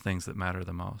get to the things that matter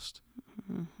the most.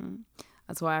 Mm-hmm.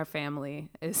 That's why our family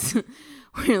is,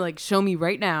 we're like, show me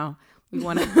right now. We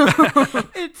want to.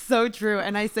 It's so true.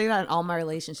 And I say that in all my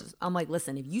relationships. I'm like,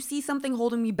 listen, if you see something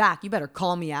holding me back, you better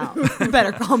call me out. You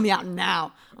better call me out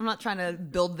now. I'm not trying to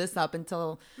build this up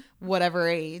until whatever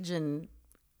age and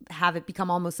have it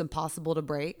become almost impossible to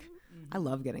break. I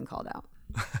love getting called out.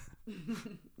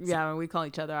 Yeah, we call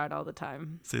each other out all the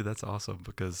time. See, that's awesome,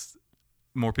 because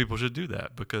more people should do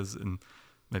that, and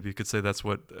maybe you could say that's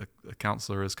what a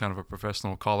counselor is, kind of a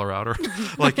professional caller-outer.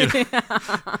 Like,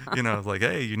 like,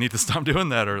 hey, you need to stop doing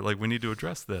that, or like, we need to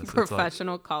address this.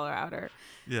 Professional caller-outer.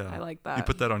 Yeah. I like that. You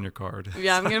put that on your card.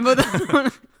 Yeah, I'm going to put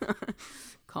that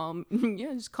on.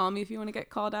 Just call me if you want to get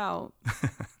called out.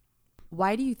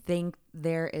 Why do you think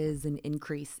there is an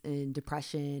increase in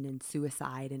depression and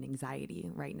suicide and anxiety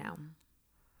right now?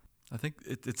 I think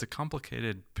it's a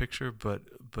complicated picture, but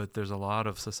there's a lot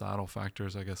of societal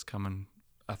factors, I guess, coming.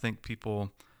 I think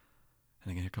people,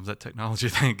 and again, here comes that technology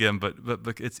thing again, but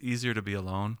it's easier to be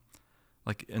alone.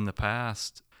 Like in the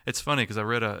past, it's funny because I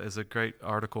read a great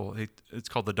article. It's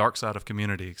called The Dark Side of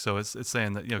Community. So it's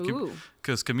saying that,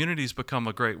 because communities become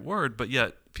a great word, but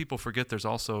yet people forget there's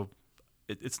also,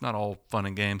 it's not all fun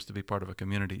and games to be part of a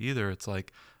community either. It's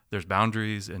like there's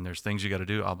boundaries and there's things you got to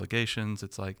do, obligations.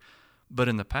 It's like, But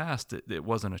in the past, it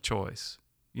wasn't a choice.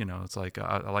 It's like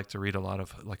I like to read a lot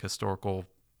of like historical,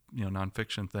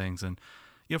 nonfiction things, and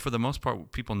for the most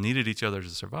part, people needed each other to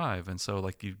survive, and so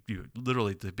like you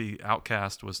literally, to be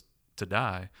outcast was to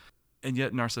die. And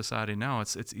yet in our society now,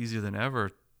 it's easier than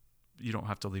ever. You don't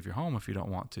have to leave your home if you don't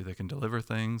want to. They can deliver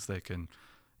things. They can,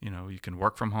 you can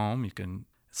work from home.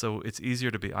 So it's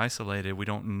easier to be isolated. We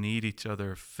don't need each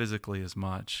other physically as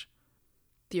much.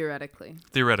 Theoretically,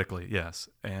 yes.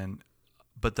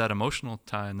 But that emotional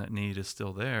tie and that need is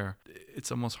still there.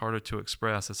 It's almost harder to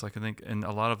express. It's like, I think in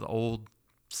a lot of the old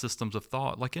systems of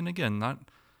thought, like, and again, not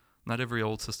every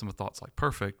old system of thought's like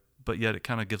perfect, but yet it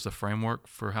kind of gives a framework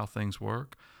for how things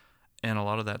work. And a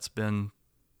lot of that's been,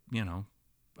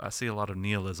 I see a lot of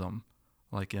nihilism,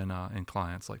 like in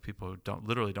clients, like people who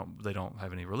don't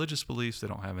have any religious beliefs. They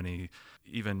don't have any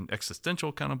even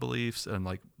existential kind of beliefs and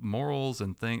like morals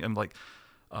and things, and like,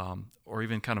 or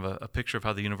even kind of a picture of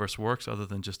how the universe works other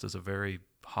than just as a very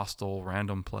hostile,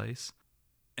 random place.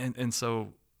 And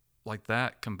so like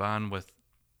that combined with,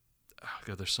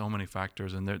 God, there's so many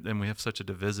factors, and we have such a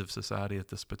divisive society at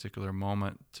this particular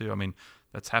moment too. I mean,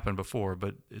 that's happened before,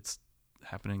 but it's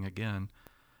happening again.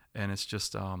 And it's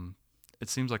just, it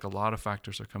seems like a lot of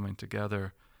factors are coming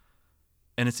together,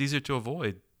 and it's easier to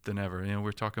avoid than ever. We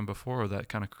were talking before, that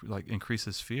kind of like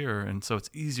increases fear. And so it's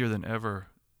easier than ever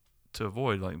to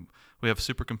avoid. Like, we have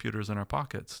supercomputers in our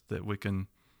pockets that we can,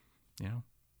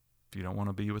 if you don't want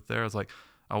to be with there, it's like,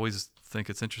 I always think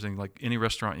it's interesting, like any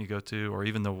restaurant you go to, or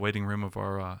even the waiting room of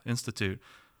our institute,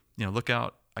 look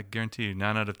out. I guarantee you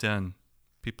 9 out of 10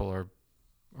 people are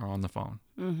on the phone.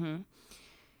 Mm-hmm.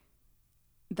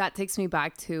 That takes me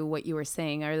back to what you were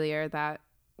saying earlier, that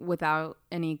without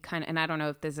any kind of, and I don't know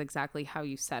if this is exactly how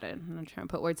you said it, I'm not trying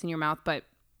to put words in your mouth, but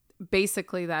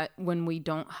basically that when we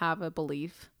don't have a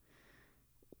belief,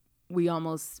 we're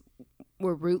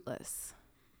rootless.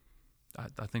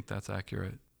 I think that's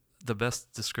accurate. The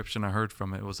best description I heard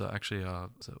from it was actually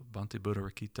Bhante Buddha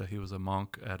Rakkhita. He was a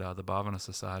monk at the Bhavana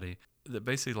Society. That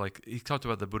basically, like, he talked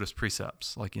about the Buddhist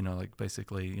precepts, like, like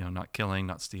basically, not killing,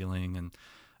 not stealing,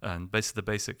 and basically the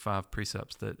basic 5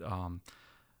 precepts that,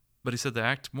 but he said they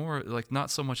act more like not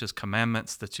so much as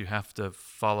commandments that you have to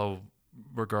follow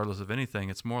regardless of anything.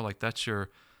 It's more like that's your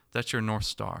North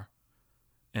Star.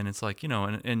 And it's like,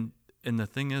 and the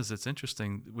thing is, it's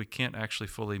interesting, we can't actually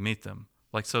fully meet them.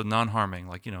 Like, so non-harming,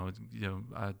 like,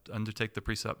 I undertake the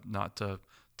precept not to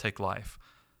take life.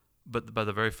 But by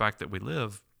the very fact that we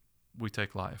live, we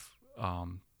take life.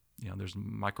 There's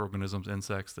microorganisms,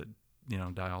 insects that,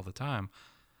 die all the time.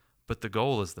 But the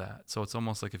goal is that. So it's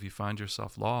almost like if you find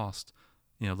yourself lost,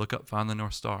 look up, find the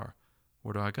North Star.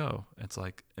 Where do I go? It's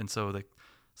like, and so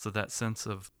that sense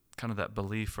of kind of that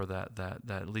belief, or that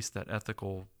at least that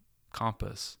ethical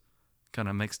compass kind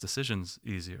of makes decisions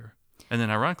easier. And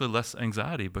then ironically, less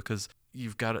anxiety, because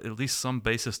you've got at least some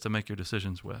basis to make your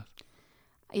decisions with.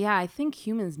 Yeah, I think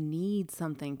humans need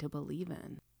something to believe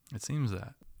in. It seems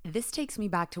that. This takes me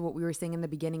back to what we were saying in the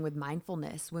beginning with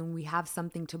mindfulness. When we have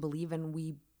something to believe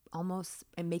in,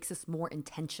 it makes us more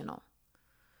intentional.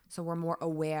 So we're more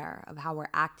aware of how we're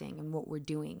acting and what we're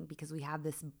doing, because we have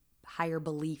this higher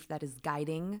belief that is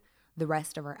guiding the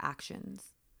rest of our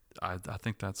actions. I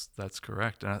think that's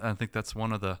correct. And I think that's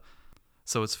one of the...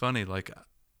 So it's funny, like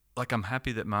I'm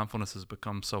happy that mindfulness has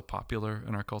become so popular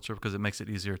in our culture, because it makes it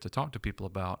easier to talk to people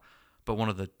about. But one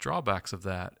of the drawbacks of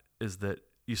that is that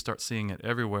you start seeing it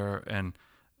everywhere. And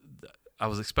I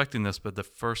was expecting this, but the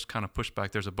first kind of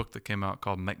pushback, there's a book that came out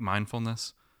called Make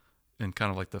Mindfulness, and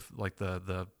kind of like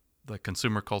the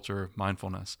consumer culture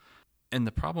mindfulness. And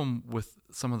the problem with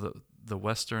some of the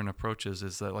Western approaches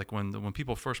is that, like, when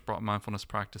people first brought mindfulness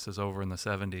practices over in the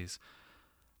 70s,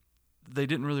 they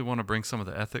didn't really want to bring some of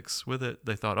the ethics with it.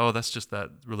 They thought, oh, that's just that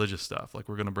religious stuff. Like,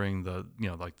 we're going to bring the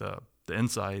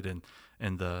insight and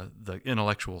the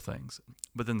intellectual things.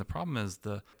 But then the problem is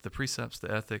the precepts,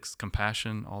 the ethics,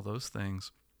 compassion, all those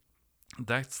things,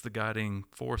 that's the guiding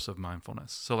force of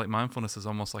mindfulness. So like mindfulness is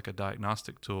almost like a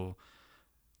diagnostic tool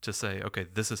to say, okay,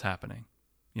 this is happening.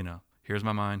 Here's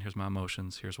my mind, here's my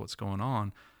emotions, here's what's going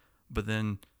on. But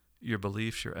then your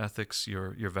beliefs, your ethics,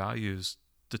 your values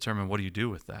determine what do you do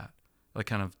with that. Like,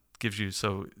 kind of gives you,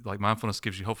 so like mindfulness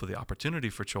gives you hopefully the opportunity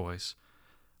for choice,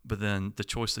 but then the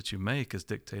choice that you make is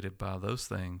dictated by those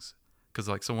things. Because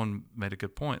like someone made a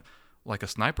good point, like a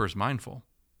sniper is mindful,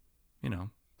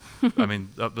 I mean,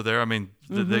 up there,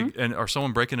 mm-hmm. Or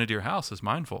someone breaking into your house is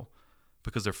mindful,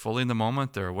 because they're fully in the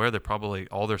moment. They're aware. They're probably,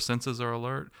 all their senses are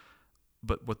alert,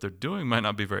 but what they're doing might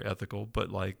not be very ethical, but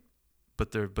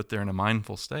they're in a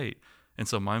mindful state. And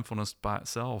so mindfulness by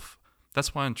itself,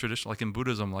 that's why in tradition, like in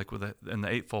Buddhism, like in the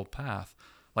Eightfold Path,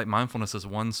 like mindfulness is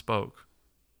one spoke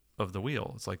of the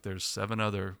wheel. It's like there's 7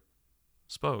 other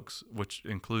spokes, which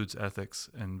includes ethics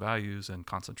and values and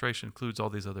concentration, includes all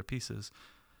these other pieces.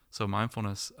 So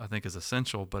mindfulness, I think, is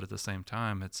essential, but at the same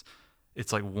time,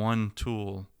 it's like one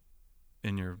tool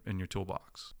in your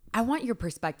toolbox. I want your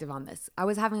perspective on this. I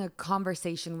was having a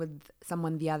conversation with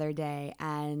someone the other day,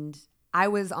 and I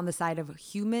was on the side of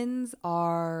humans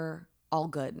are all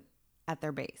good at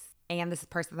their base. And this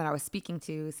person that I was speaking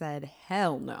to said,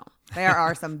 hell no. There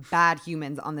are some bad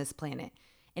humans on this planet.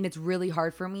 And it's really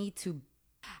hard for me to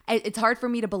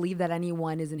believe that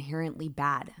anyone is inherently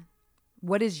bad.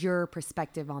 What is your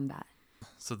perspective on that?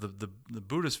 So the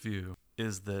Buddhist view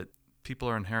is that people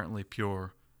are inherently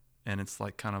pure, and it's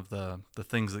like kind of the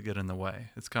things that get in the way.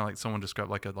 It's kind of like someone described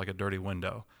like a dirty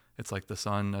window. It's like the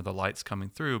sun or the light's coming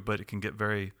through, but it can get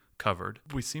very covered.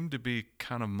 We seem to be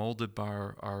kind of molded by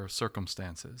our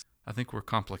circumstances. I think we're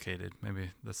complicated.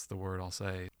 Maybe that's the word I'll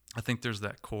say. I think there's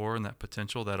that core and that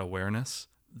potential, that awareness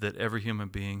that every human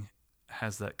being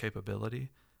has that capability.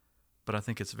 But I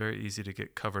think it's very easy to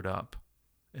get covered up.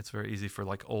 It's very easy for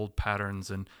like old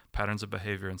patterns and patterns of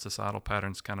behavior and societal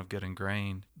patterns kind of get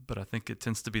ingrained. But I think it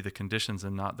tends to be the conditions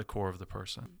and not the core of the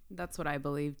person. That's what I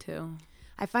believe too.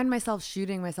 I find myself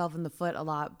shooting myself in the foot a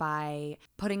lot by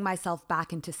putting myself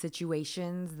back into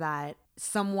situations that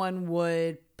someone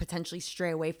would potentially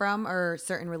stray away from, or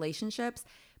certain relationships,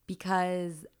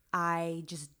 because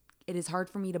it is hard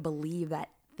for me to believe that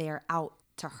they're out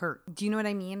to hurt. Do you know what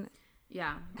I mean?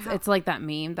 Yeah. It's like that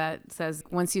meme that says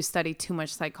once you study too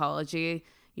much psychology,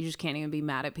 you just can't even be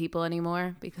mad at people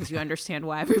anymore because you understand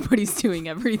why everybody's doing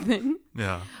everything.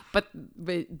 Yeah. But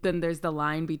then there's the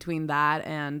line between that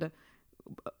and,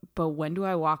 but when do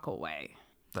I walk away?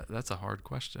 That's a hard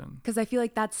question. Because I feel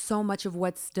like that's so much of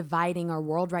what's dividing our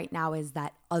world right now, is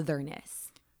that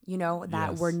otherness,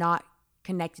 that we're not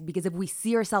connected. Because if we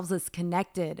see ourselves as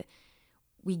connected,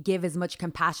 we give as much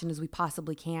compassion as we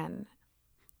possibly can.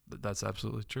 That's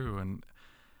absolutely true.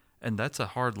 And that's a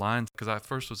hard line, because I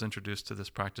first was introduced to this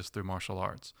practice through martial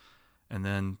arts and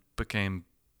then became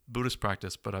Buddhist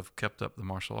practice, but I've kept up the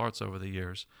martial arts over the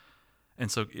years. And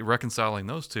so reconciling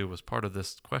those two was part of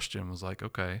this question, was like,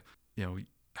 okay,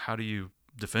 how do you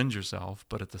defend yourself,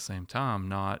 but at the same time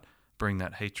not bring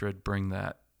that hatred, bring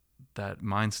that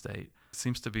mind state? It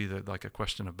seems to be like a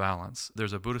question of balance.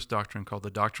 There's a Buddhist doctrine called the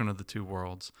doctrine of the two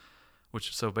worlds,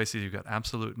 so basically you've got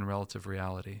absolute and relative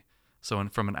reality. So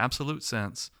from an absolute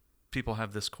sense, people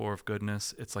have this core of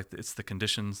goodness. It's like it's the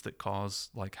conditions that cause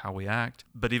like how we act.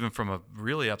 But even from a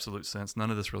really absolute sense,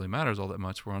 none of this really matters all that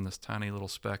much. We're on this tiny little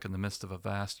speck in the midst of a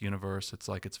vast universe. It's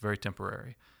like it's very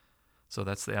temporary. So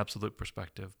that's the absolute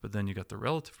perspective. But then you got the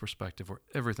relative perspective where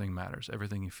everything matters,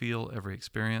 everything you feel, every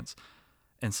experience.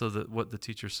 And so what the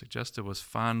teacher suggested was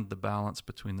find the balance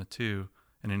between the two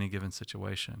in any given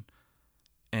situation.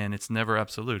 And it's never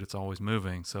absolute. It's always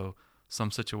moving. So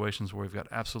some situations where we've got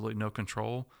absolutely no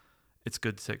control, it's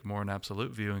good to take more an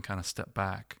absolute view and kind of step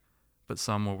back. But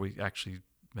some where we actually,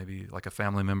 maybe like a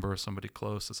family member or somebody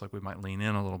close, it's like we might lean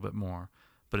in a little bit more.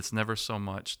 But it's never so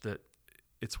much that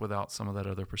it's without some of that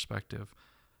other perspective.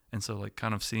 And so like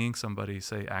kind of seeing somebody,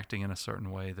 say, acting in a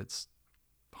certain way that's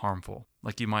harmful.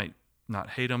 Like you might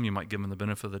not hate them, you might give them the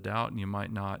benefit of the doubt, and you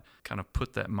might not kind of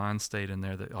put that mind state in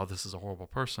there that, oh, this is a horrible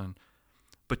person.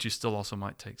 But you still also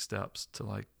might take steps to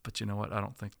like, but you know what, I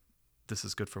don't think this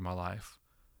is good for my life,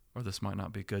 or this might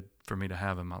not be good for me to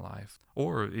have in my life.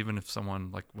 Or even if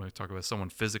someone, like when we talk about someone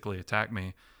physically attack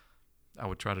me, I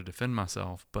would try to defend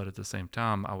myself, but at the same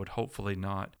time, I would hopefully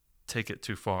not take it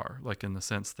too far. Like in the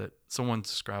sense that someone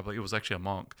described, like it was actually a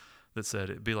monk that said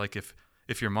it'd be like if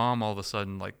your mom all of a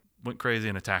sudden like went crazy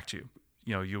and attacked you,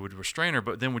 you would restrain her,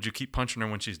 but then would you keep punching her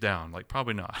when she's down? Like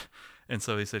probably not. And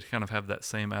so he said kind of have that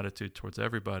same attitude towards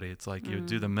everybody. It's like you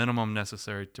do the minimum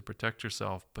necessary to protect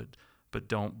yourself, but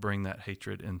don't bring that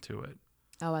hatred into it.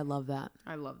 Oh, I love that.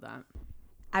 I love that.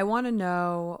 I want to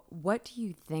know, what do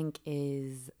you think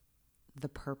is the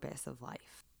purpose of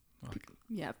life?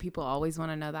 Yeah, people always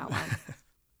want to know that one.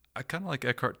 I kind of like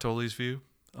Eckhart Tolle's view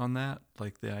on that,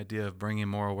 like the idea of bringing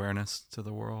more awareness to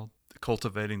the world,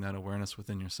 cultivating that awareness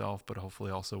within yourself, but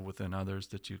hopefully also within others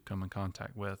that you come in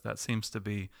contact with. That seems to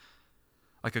be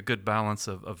like a good balance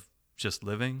of just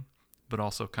living, but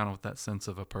also kind of with that sense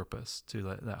of a purpose, to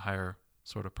that higher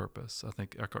sort of purpose. I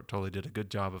think Eckhart Tolle did a good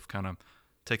job of kind of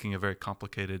taking a very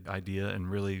complicated idea and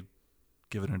really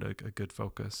giving it a good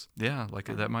focus. Yeah,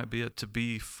 like that might be it, to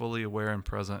be fully aware and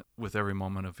present with every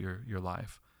moment of your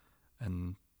life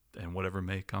and whatever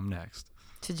may come next.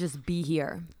 To just be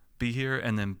here. Be here,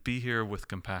 and then be here with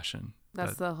compassion. I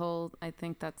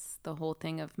think that's the whole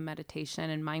thing of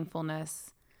meditation and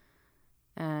mindfulness.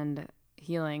 and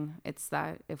healing. It's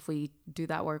that if we do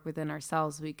that work within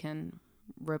ourselves, we can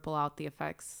ripple out the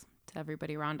effects to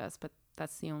everybody around us. But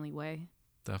that's the only way.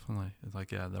 Definitely.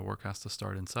 Like, yeah, the work has to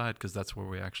start inside because that's where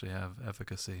we actually have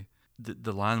efficacy.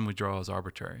 The line we draw is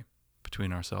arbitrary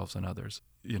between ourselves and others.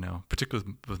 You know,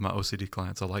 particularly with my OCD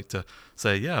clients, I like to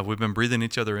say, yeah, we've been breathing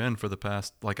each other in for the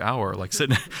past like hour, like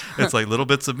sitting, it's like little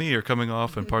bits of me are coming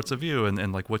off and parts of you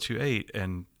and like what you ate,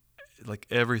 and like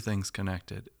everything's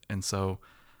connected. And so,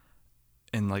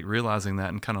 and like realizing that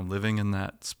and kind of living in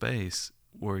that space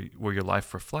where your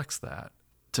life reflects that,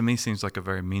 to me seems like a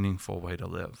very meaningful way to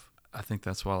live. I think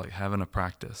that's why like having a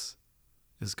practice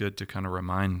is good to kind of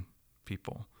remind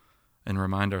people and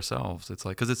remind ourselves. It's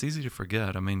like, because it's easy to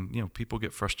forget. I mean, you know, people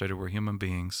get frustrated. We're human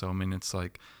beings. So, I mean, it's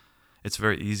like, it's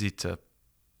very easy to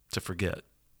forget.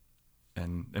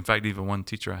 And in fact, even one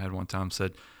teacher I had one time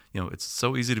said, you know, it's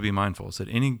so easy to be mindful. He said,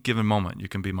 any given moment you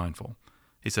can be mindful.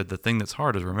 He said, the thing that's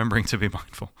hard is remembering to be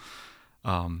mindful.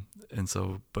 And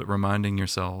so, but reminding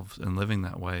yourselves and living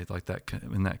that way, like that,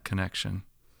 in that connection.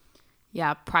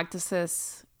 Yeah,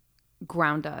 practices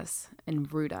ground us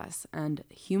and root us, and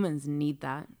humans need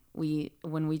that.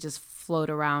 When we just float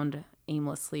around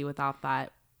aimlessly without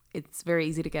that, it's very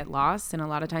easy to get lost, and a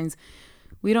lot of times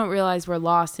we don't realize we're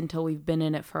lost until we've been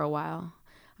in it for a while.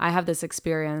 I have this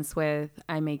experience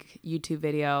I make YouTube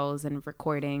videos and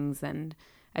recordings and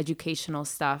educational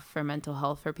stuff for mental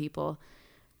health for people.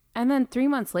 And then 3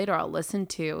 months later, I'll listen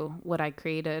to what I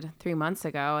created 3 months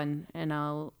ago and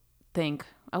I'll think,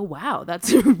 oh, wow,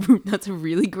 that's a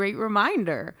really great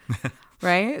reminder,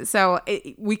 right? So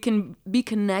we can be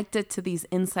connected to these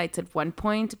insights at one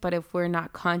point, but if we're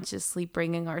not consciously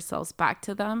bringing ourselves back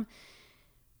to them,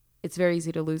 it's very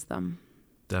easy to lose them.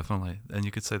 Definitely. And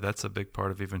you could say that's a big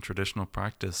part of even traditional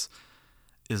practice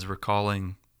is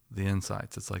recalling the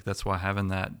insights. It's like, that's why having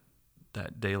that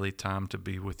daily time to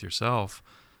be with yourself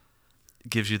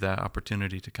gives you that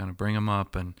opportunity to kind of bring them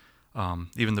up. And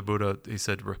even the Buddha, he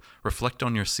said, reflect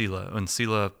on your sila. And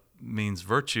sila means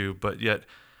virtue, but yet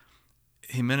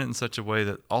he meant it in such a way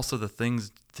that also the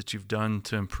things that you've done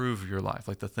to improve your life,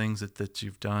 like the things that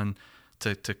you've done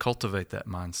to cultivate that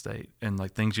mind state, and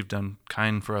like things you've done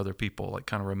kind for other people, like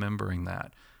kind of remembering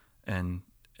that and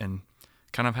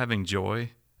kind of having joy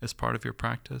as part of your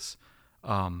practice.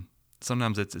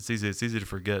 Sometimes it's easy to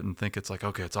forget and think it's like,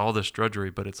 okay, it's all this drudgery,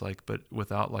 but it's like, but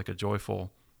without like a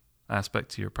joyful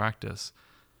aspect to your practice,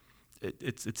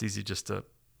 it's easy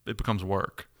it becomes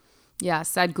work. Yeah,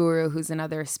 Sadhguru, who's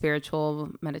another spiritual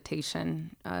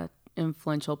meditation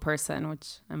influential person,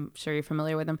 which I'm sure you're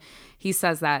familiar with him, he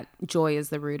says that joy is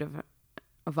the root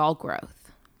of all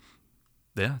growth.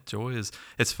 Yeah, joy is.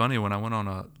 It's funny, when I went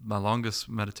on my longest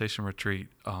meditation retreat,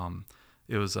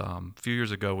 it was a few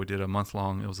years ago. We did a month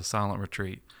long. It was a silent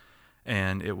retreat,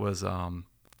 and it was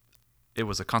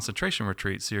a concentration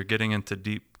retreat. So you're getting into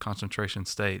deep concentration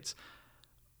states.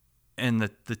 And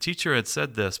the teacher had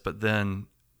said this, but then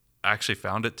I actually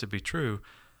found it to be true.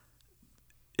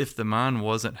 If the mind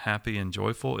wasn't happy and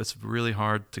joyful, it's really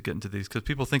hard to get into these, because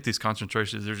people think these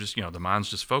concentrations, they're just, the mind's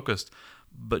just focused,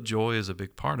 but joy is a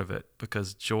big part of it,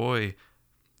 because joy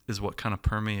is what kind of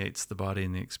permeates the body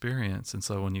and the experience. And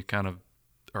so when you kind of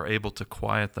are able to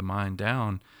quiet the mind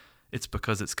down, it's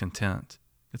because it's content.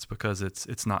 It's because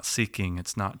it's not seeking,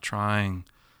 it's not trying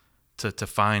to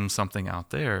find something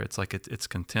out there. It's like it's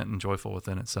content and joyful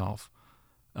within itself.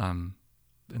 And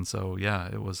so, yeah,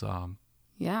 it was,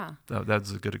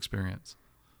 that's a good experience.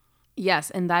 Yes.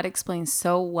 And that explains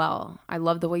so well. I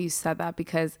love the way you said that,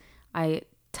 because I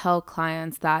tell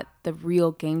clients that the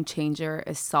real game changer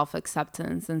is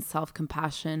self-acceptance and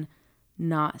self-compassion,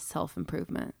 not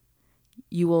self-improvement.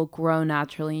 You will grow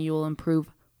naturally. You will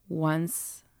improve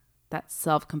once that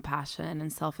self-compassion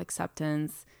and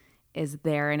self-acceptance is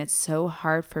there. And it's so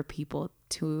hard for people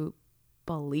to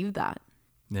believe that.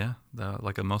 Yeah.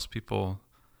 Like most people,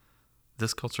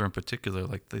 this culture in particular,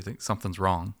 like they think something's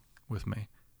wrong with me.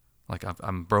 Like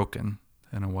I'm broken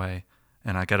in a way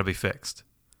and I got to be fixed.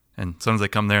 And sometimes they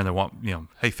come there and they want,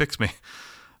 hey, fix me.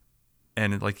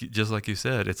 And just like you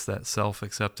said, it's that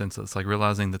self-acceptance. It's like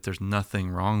realizing that there's nothing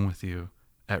wrong with you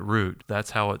at root.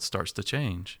 That's how it starts to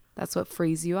change. That's what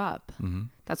frees you up. Mm-hmm.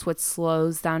 That's what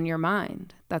slows down your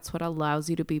mind. That's what allows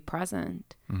you to be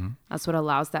present. Mm-hmm. That's what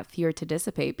allows that fear to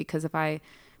dissipate. Because if I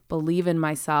believe in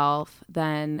myself,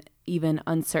 then even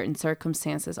uncertain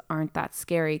circumstances aren't that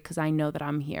scary, because I know that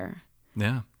I'm here.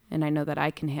 Yeah. And I know that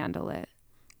I can handle it.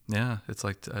 Yeah, it's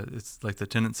like the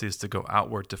tendency is to go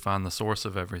outward to find the source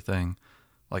of everything,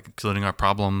 like including our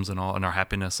problems and our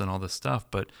happiness and all this stuff.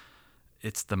 But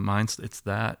it's the mind, it's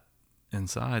that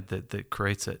inside that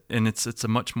creates it, and it's a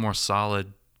much more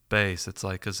solid space. It's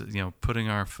like, because, putting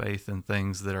our faith in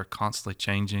things that are constantly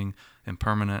changing and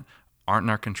permanent, aren't in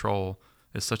our control,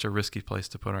 is such a risky place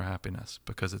to put our happiness,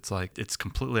 because it's like it's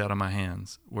completely out of my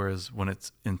hands. Whereas when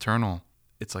it's internal,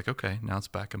 it's like, okay, now it's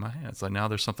back in my hands. Like now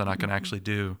there's something I can actually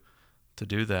do to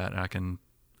do that. And I can,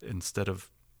 instead of,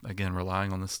 again,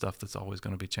 relying on this stuff that's always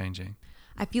going to be changing.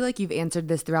 I feel like you've answered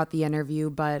this throughout the interview,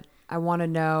 but I want to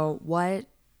know, what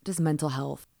does mental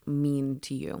health mean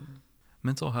to you?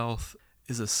 Mental health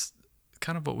is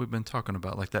kind of what we've been talking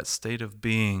about, like that state of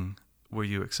being where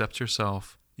you accept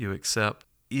yourself, you accept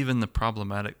even the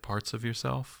problematic parts of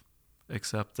yourself,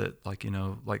 accept that, like,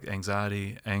 like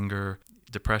anxiety, anger,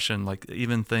 depression, like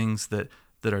even things that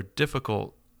are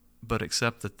difficult, but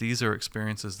accept that these are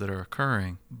experiences that are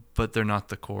occurring, but they're not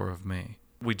the core of me.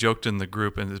 We joked in the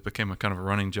group, and it became a kind of a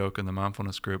running joke in the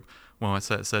mindfulness group, when I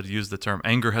said use the term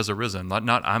anger has arisen, not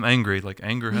I'm angry, like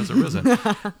anger has arisen.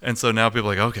 And so now people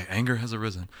are like, okay, anger has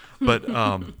arisen. But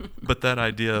that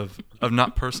idea of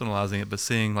not personalizing it, but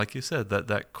seeing, like you said,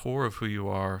 that core of who you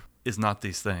are is not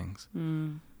these things.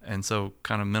 And so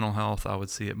kind of mental health, I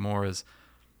would see it more as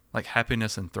like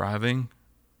happiness and thriving,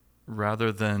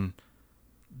 rather than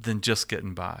just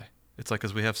getting by. It's like,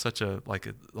 because we have such a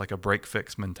break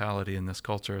fix mentality in this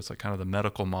culture. It's like kind of the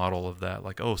medical model of that,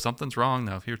 like, oh, something's wrong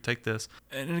now, here, take this.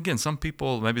 And again, some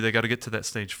people, maybe they got to get to that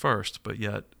stage first, but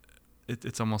yet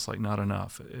it's almost like not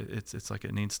enough. It's like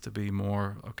it needs to be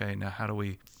more, okay, now how do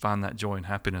we find that joy and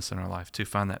happiness in our life, to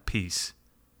find that peace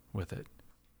with it?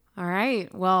 All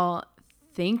right. Well,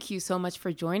 thank you so much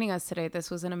for joining us today. This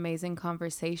was an amazing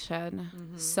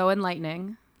conversation. So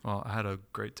enlightening. Well, I had a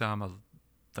great time.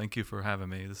 Thank you for having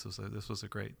me. This was a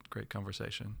great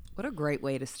conversation. What a great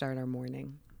way to start our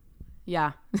morning.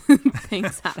 Yeah.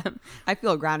 Thanks, Adam. I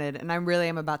feel grounded, and I really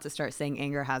am about to start saying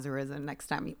anger has arisen next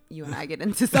time you and I get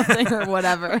into something or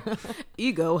whatever.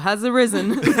 Ego has arisen.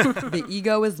 The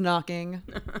ego is knocking.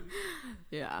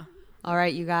 Yeah. All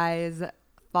right, you guys.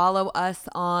 Follow us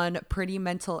on Pretty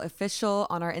Mental Official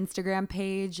on our Instagram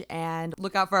page, and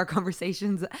look out for our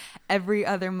conversations every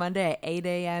other Monday at 8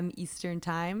 a.m. Eastern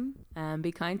Time. And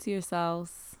be kind to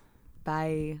yourselves.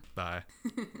 Bye. Bye.